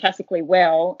doing fantastically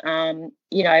well,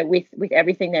 with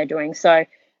everything they're doing. So,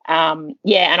 and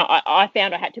I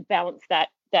found I had to balance that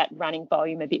running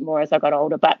volume a bit more as I got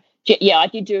older. But, yeah, I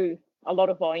did do a lot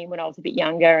of volume when I was a bit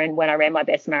younger and when I ran my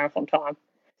best marathon time.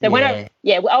 So I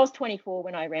was 24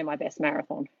 when I ran my best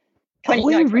marathon. 20,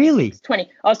 were you really? 20.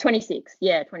 I was 26.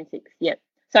 Yeah, 26. Yep.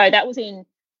 So that was I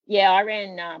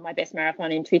ran my best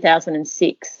marathon in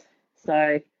 2006.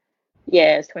 So,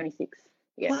 yeah, it was 26.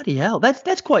 Yeah. Bloody hell,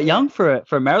 that's quite young for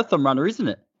a marathon runner, isn't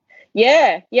it?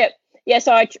 Yeah, yep. Yeah,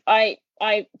 so I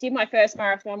did my first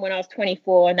marathon when I was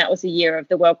 24, and that was the year of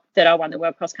that I won the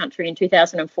World Cross Country in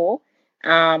 2004.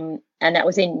 And that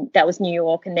was New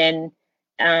York, and then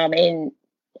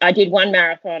I did one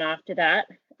marathon after that.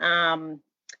 And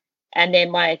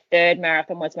then my third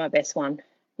marathon was my best one.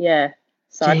 Yeah.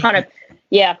 So I did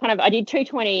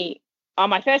 220.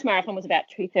 My first marathon was about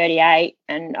 2:38,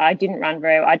 and I didn't run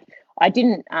very well. I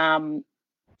didn't. I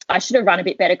should have run a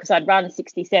bit better because I'd run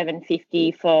 56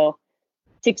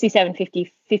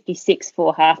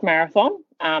 for half marathon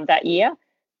that year,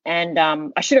 and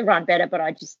I should have run better, but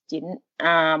I just didn't.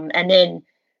 And then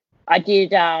I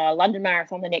did London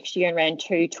Marathon the next year and ran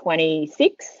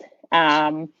 2:26.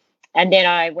 And then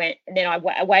I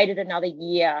waited another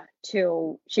year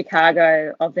till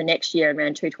Chicago of the next year and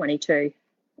ran 2:22.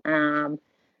 So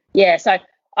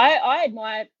I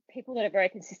admire people that are very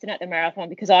consistent at the marathon,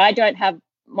 because I don't have,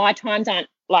 my times aren't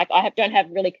like, don't have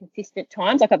really consistent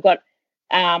times. Like I've got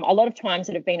a lot of times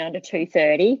that have been under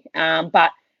 2:30,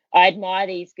 but I admire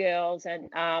these girls,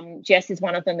 and Jess is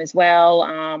one of them as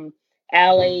well.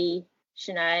 Ali,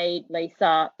 Sinead,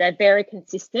 Lisa, they're very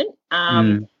consistent,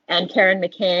 and Karen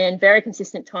McCann, very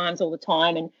consistent times all the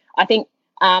time. And I think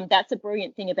that's a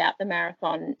brilliant thing about the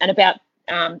marathon and about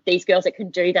these girls that can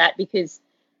do that, because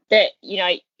that,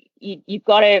 you've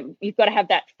got to have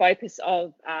that focus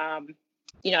of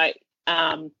you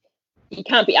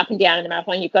can't be up and down in the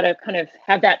marathon. You've got to kind of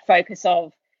have that focus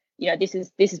of, this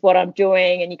is what I'm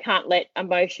doing, and you can't let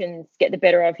emotions get the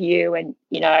better of you. And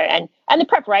and the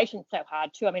preparation's so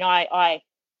hard too. I mean, I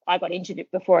got injured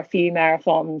before a few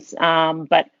marathons,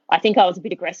 but I think I was a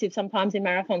bit aggressive sometimes in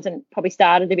marathons and probably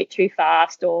started a bit too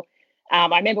fast. Or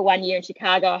I remember one year in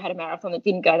Chicago, I had a marathon that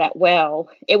didn't go that well.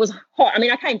 It was hot. I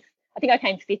mean, I think I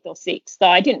came 5th or 6th, so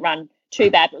I didn't run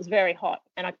too bad, but it was very hot,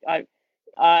 and I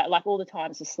like all the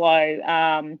times were slow.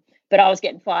 But I was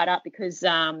getting fired up because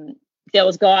there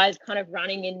was guys kind of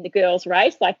running in the girls'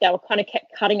 race, like they were kind of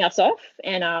kept cutting us off,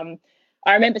 and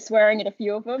I remember swearing at a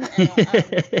few of them, and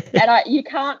you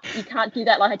can't do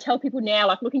that. Like I tell people now,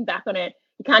 like looking back on it,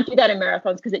 you can't do that in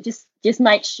marathons, because it just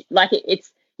makes like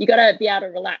it's you got to be able to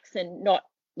relax and not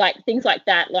like things like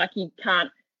that. Like you can't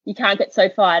get so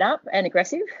fired up and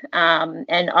aggressive.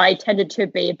 And I tended to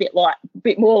be a bit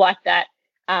more like that.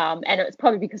 And it was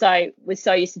probably because I was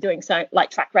so used to doing so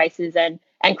like track races and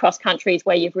cross countries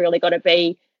where you've really got to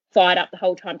be fired up the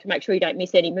whole time to make sure you don't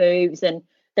miss any moves. And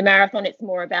the marathon, it's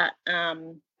more about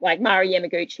like Mari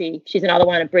Yamaguchi. She's another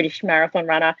one, a British marathon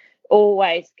runner.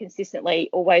 always consistently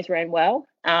always ran well.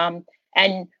 And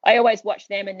I always watch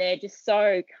them, and they're just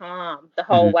so calm the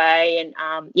whole way. And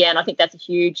and I think that's a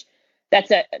huge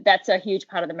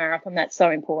part of the marathon that's so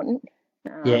important.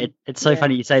 It's so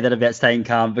funny you say that about staying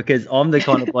calm, because I'm the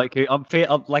kind of bloke who I'm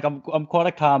quite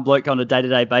a calm bloke on a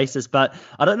day-to-day basis, but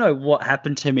I don't know what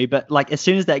happened to me, but like as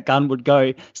soon as that gun would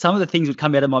go, some of the things would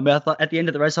come out of my mouth. Like at the end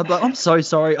of the race, I'm like, I'm so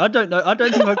sorry. I don't know. I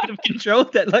don't think I could have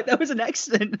controlled that. Like that was an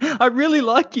accident. I really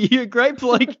like you. You're a great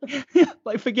bloke.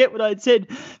 Like forget what I had said.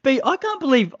 But I can't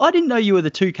believe I didn't know you were the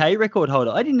 2K record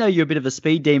holder. I didn't know you were a bit of a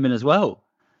speed demon as well.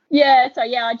 Yeah. So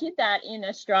I did that in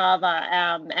Strava,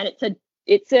 and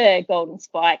it's a golden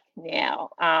spike now,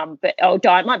 but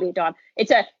dime, might be a dime.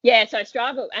 So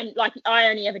Strava, and like I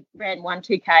only ever ran 1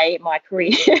 2K in my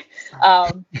career,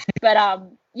 but I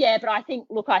think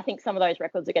some of those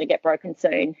records are going to get broken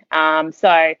soon. They've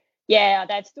stood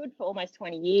for almost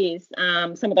 20 years.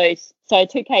 Some of those, so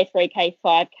 2K, 3K,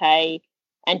 5K,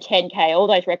 and 10K, all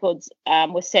those records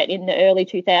were set in the early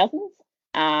 2000s.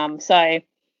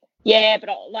 But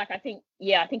I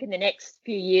think in the next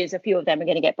few years, a few of them are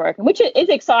going to get broken, which is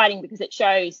exciting because it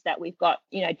shows that we've got,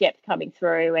 depth coming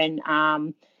through, and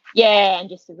and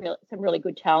just some really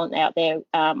good talent out there.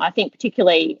 I think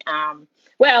particularly,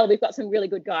 we've got some really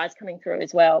good guys coming through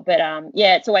as well. But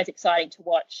it's always exciting to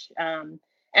watch. And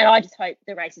I just hope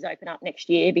the races open up next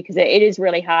year, because it is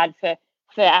really hard for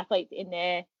athletes in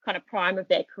their kind of prime of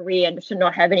their career and to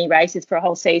not have any races for a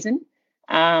whole season.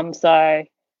 Hopefully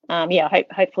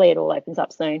it all opens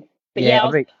up soon. But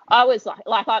I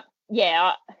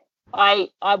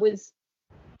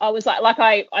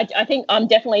think I'm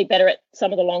definitely better at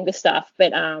some of the longer stuff.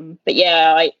 But I've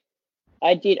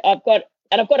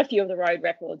got a few of the road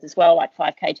records as well, like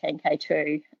 5K, 10K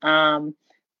too.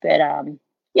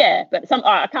 But sometimes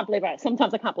I can't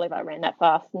believe I ran that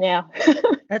fast now.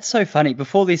 That's so funny.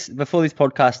 Before this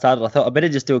podcast started, I thought I better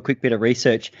just do a quick bit of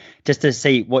research just to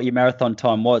see what your marathon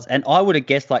time was. And I would have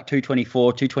guessed like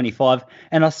 2:24, 2:25.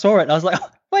 And I saw it and I was like, oh,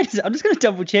 wait a second, I'm just going to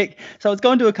double check. So I was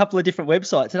going to a couple of different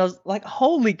websites and I was like,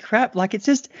 holy crap. Like it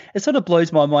sort of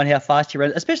blows my mind how fast you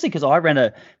ran, especially because I ran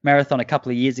a marathon a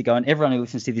couple of years ago, and everyone who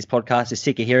listens to this podcast is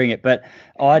sick of hearing it. But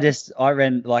I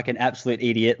ran like an absolute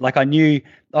idiot. Like I knew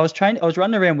I was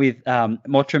running around with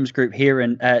Mottram's group here,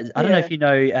 and I don't know if you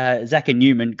know Zach and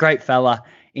Newman, great fella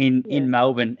in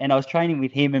Melbourne, and I was training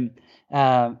with him, and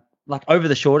like over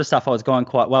the shorter stuff I was going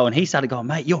quite well, and he started going,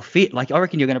 mate, you're fit, like I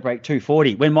reckon you're going to break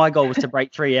 2:40, when my goal was to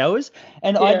break 3 hours.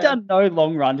 And I'd done no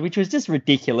long runs, which was just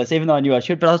ridiculous, even though I knew I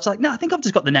should, but I was like, no, I think I've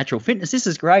just got the natural fitness, this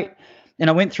is great. And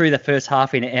I went through the first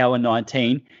half in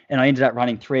 1:19, and I ended up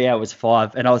running 3 hours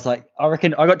 5, and I was like, I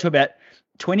reckon I got to about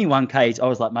 21 Ks, I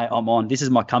was like, mate, I'm on. This is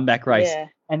my comeback race. Yeah.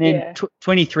 And then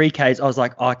 23 Ks, I was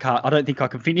like, I don't think I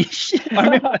can finish. I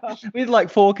remember with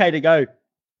like 4K to go,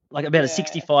 like about a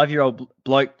 65-year-old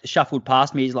bloke shuffled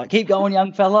past me. He's like, keep going,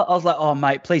 young fella. I was like, oh,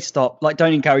 mate, please stop. Like,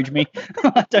 don't encourage me.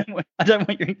 I don't want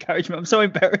your encouragement. I'm so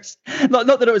embarrassed. Not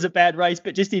that it was a bad race,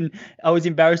 but I was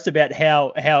embarrassed about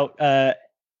how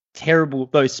terrible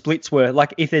those splits were.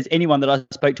 Like if there's anyone that I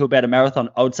spoke to about a marathon,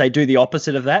 I would say do the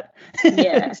opposite of that.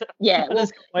 That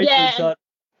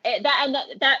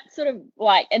sort of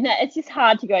like, and that it's just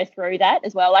hard to go through that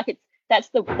as well. Like that's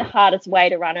the hardest way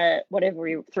to run a whatever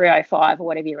 3:05 or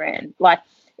whatever you ran. Like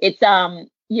it's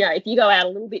if you go out a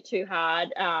little bit too hard,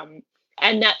 and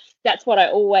that's what I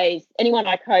always, anyone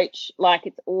I coach, like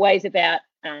it's always about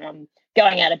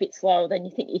going out a bit slower than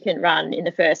you think you can run in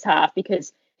the first half,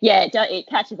 because it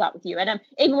catches up with you. And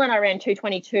even when I ran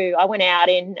 2:22, I went out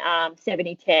in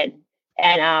 70:10,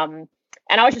 and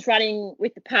I was just running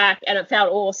with the pack, and it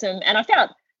felt awesome. And I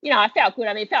felt good.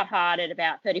 I mean, it felt hard at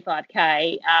about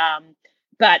 35K,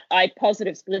 but I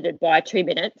positive splitted by 2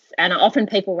 minutes. And often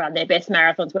people run their best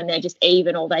marathons when they're just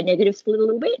even, or they negative split a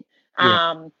little bit.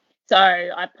 So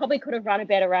I probably could have run a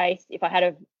better race if I had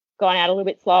have gone out a little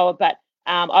bit slower. But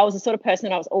I was the sort of person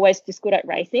that I was always just good at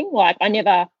racing. Like I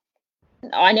never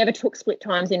took split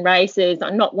times in races.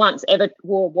 I not once ever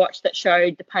wore a watch that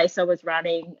showed the pace I was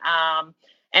running.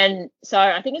 And so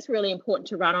I think it's really important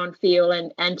to run on feel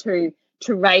and to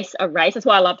race a race. That's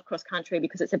why I love cross country,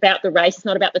 because it's about the race. It's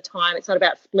not about the time. It's not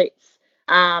about splits.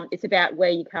 It's about where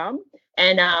you come.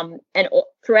 And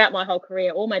throughout my whole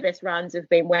career, all my best runs have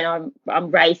been when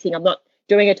I'm racing. I'm not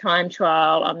doing a time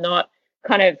trial. I'm not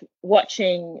kind of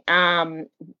watching,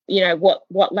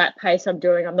 what lap pace I'm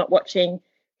doing. I'm not watching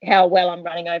how well I'm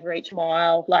running over each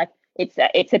mile. Like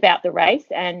it's about the race.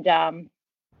 And, I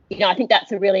think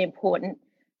that's a really important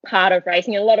part of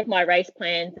racing. And a lot of my race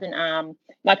plans, and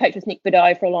my coach was Nick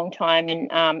Beddoe for a long time,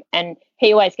 and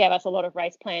he always gave us a lot of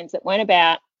race plans that weren't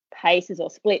about paces or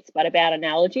splits, but about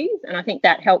analogies. And I think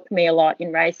that helped me a lot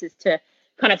in races to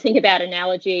kind of think about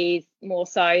analogies more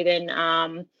so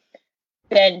than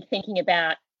thinking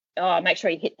about, oh, make sure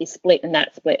you hit this split and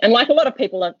that split. And like a lot of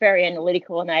people are very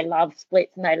analytical and they love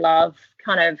splits and they love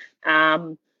kind of,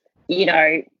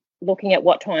 looking at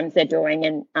what times they're doing.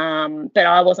 And but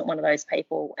I wasn't one of those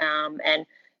people. And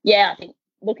yeah, I think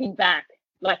looking back,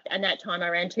 like, and that time I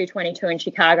ran 2:22 in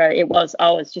Chicago, I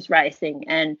was just racing,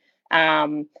 and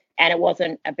it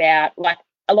wasn't about, like,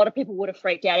 a lot of people would have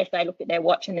freaked out if they looked at their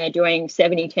watch and they're doing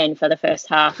 70:10 for the first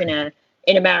half in a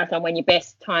marathon when your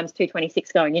best time's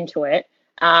 2:26 going into it.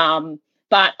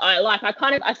 But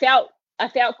I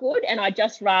felt good, and I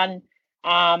just run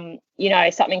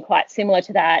something quite similar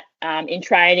to that in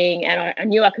training, and I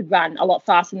knew I could run a lot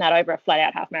faster than that over a flat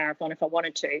out half marathon if I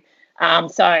wanted to.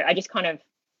 So I just kind of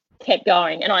kept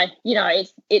going, and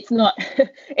it's not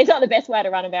it's not the best way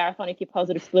to run a marathon if you're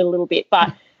positive split a little bit,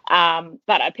 but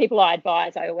people I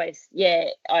advise, I'm always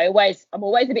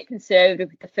a bit conservative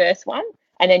with the first one,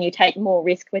 and then you take more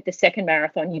risk with the second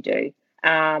marathon you do.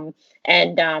 That's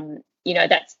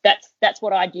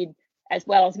what I did as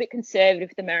well. I was a bit conservative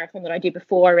with the marathon that I did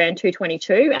before I ran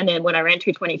 2:22, and then when I ran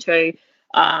 2:22,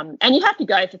 and you have to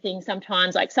go for things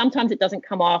sometimes. Like sometimes it doesn't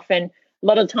come off, and a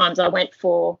lot of the times I went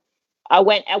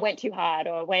too hard,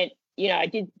 or I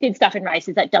did stuff in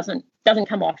races that doesn't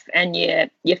come off, and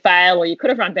you fail, or you could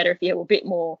have run better if you were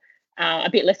a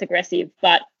bit less aggressive.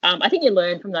 But I think you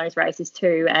learn from those races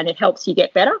too, and it helps you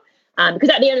get better. Because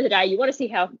at the end of the day, you want to see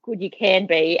how good you can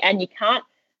be, and you can't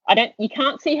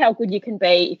see how good you can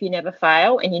be if you never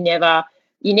fail, and you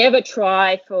never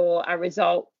try for a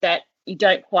result that you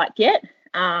don't quite get.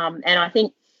 And I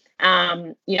think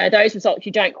those results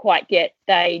you don't quite get,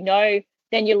 then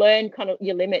you learn kind of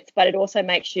your limits, but it also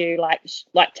makes you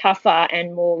like tougher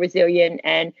and more resilient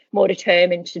and more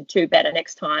determined to do better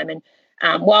next time. And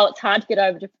while it's hard to get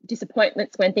over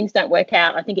disappointments when things don't work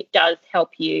out, I think it does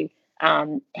help you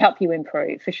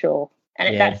improve for sure.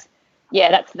 And that's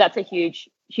a huge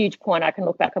point. I can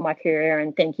look back on my career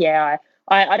and think, I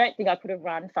don't think I could have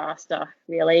run faster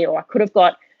really, or I could have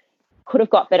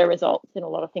got better results in a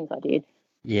lot of things I did.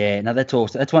 Yeah, no, that's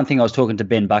awesome. That's one thing I was talking to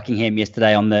Ben Buckingham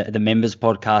yesterday on the members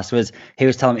podcast, was he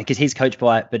was telling me, because he's coached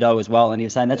by Bedeau as well, and he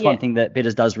was saying that's one thing that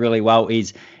Bedders does really well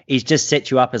is just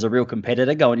set you up as a real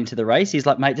competitor going into the race. He's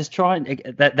like, mate, just try and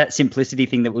that simplicity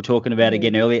thing that we were talking about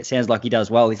again earlier, it sounds like he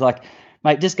does well. He's like,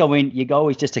 mate, just go in. Your goal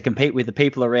is just to compete with the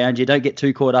people around you. Don't get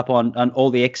too caught up on all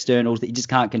the externals that you just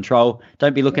can't control.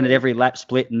 Don't be looking at every lap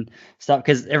split and stuff,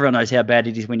 because everyone knows how bad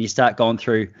it is when you start going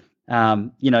through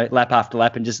lap after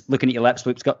lap and just looking at your lap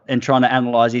splits and trying to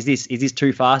analyze, is this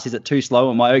too fast? Is it too slow?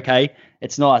 Am I okay?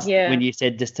 It's nice when you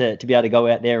said just to be able to go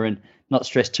out there and not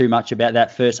stress too much about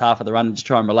that first half of the run and just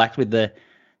try and relax with the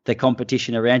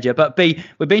competition around you. But B,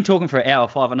 we've been talking for hour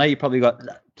 5. I know you probably got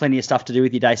plenty of stuff to do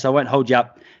with your day, so I won't hold you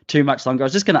up too much longer. I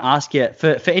was just going to ask you,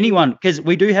 for anyone, because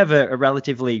we do have a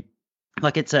relatively,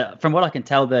 from what I can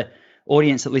tell, the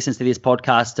audience that listens to this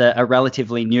podcast are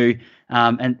relatively new,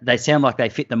 and they sound like they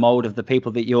fit the mold of the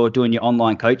people that you're doing your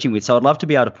online coaching with. So I'd love to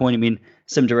be able to point them in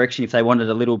some direction if they wanted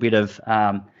a little bit of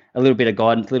guidance,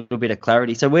 a little bit of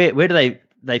clarity. So where do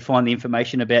they find the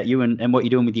information about you and what you're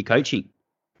doing with your coaching?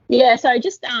 Yeah, so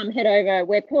just head over.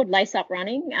 We're called Lace Up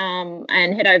Running,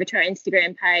 and head over to our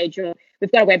Instagram page, or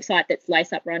we've got a website that's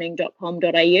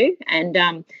laceuprunning.com.au,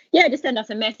 and just send us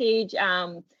a message.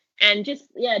 And just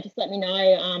let me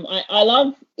know.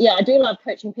 I do love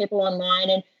coaching people online,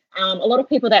 and a lot of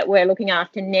people that we're looking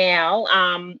after now,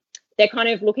 they're kind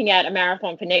of looking at a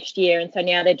marathon for next year, and so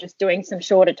now they're just doing some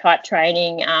shorter type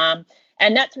training,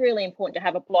 and that's really important to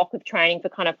have a block of training for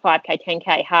kind of 5K,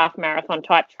 10K, half marathon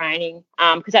type training,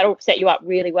 because that'll set you up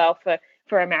really well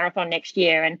for a marathon next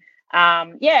year. And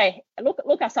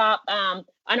look us up.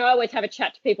 I know I always have a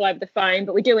chat to people over the phone,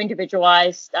 but we do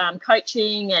individualized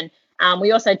coaching, and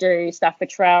we also do stuff for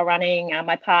trail running.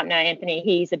 My partner, Anthony,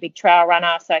 he's a big trail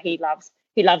runner, so he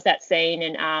loves that scene.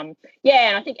 And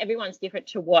and I think everyone's different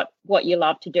to what you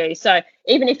love to do. So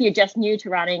even if you're just new to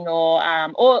running,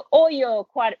 or you're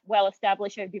quite well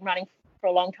established, you've been running for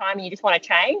a long time and you just want to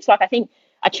change, like I think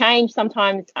a change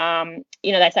sometimes,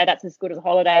 they say that's as good as a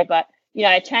holiday, but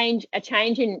a change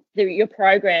in your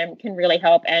program can really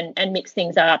help and mix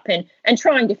things up, and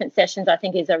trying different sessions I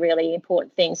think is a really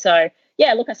important thing. So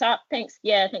look us up. Thanks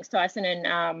Tyson,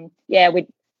 and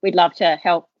we'd love to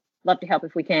help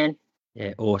if we can.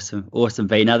 Yeah, awesome,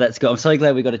 V. No, that's good. I'm so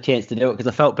glad we got a chance to do it because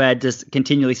I felt bad just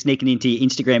continually sneaking into your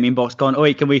Instagram inbox, going,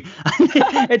 "Oi, can we?"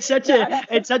 It's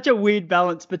such a weird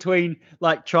balance between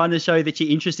like trying to show that you're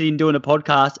interested in doing a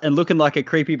podcast and looking like a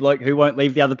creepy bloke who won't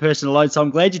leave the other person alone. So I'm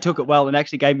glad you took it well and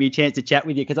actually gave me a chance to chat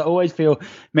with you because I always feel,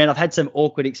 man, I've had some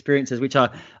awkward experiences which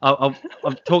I've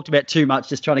talked about too much,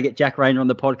 just trying to get Jack Rayner on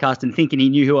the podcast and thinking he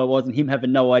knew who I was and him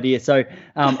having no idea. So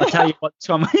I tell you what,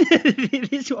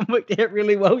 this one worked out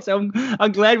really well. So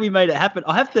I'm glad we made it happen.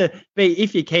 I have to be,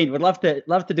 if you can, would love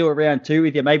to do a round two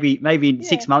with you. Maybe in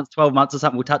 6 months, 12 months or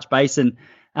something, we'll touch base and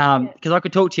because I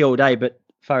could talk to you all day, but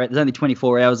there's only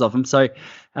 24 hours of them. So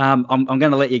I'm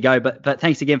going to let you go. But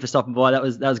thanks again for stopping by. That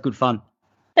was good fun.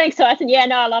 Thanks, Tyson. Yeah,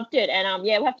 no, I loved it. And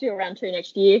we'll have to do a round two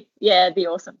next year. Yeah, it'd be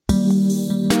awesome.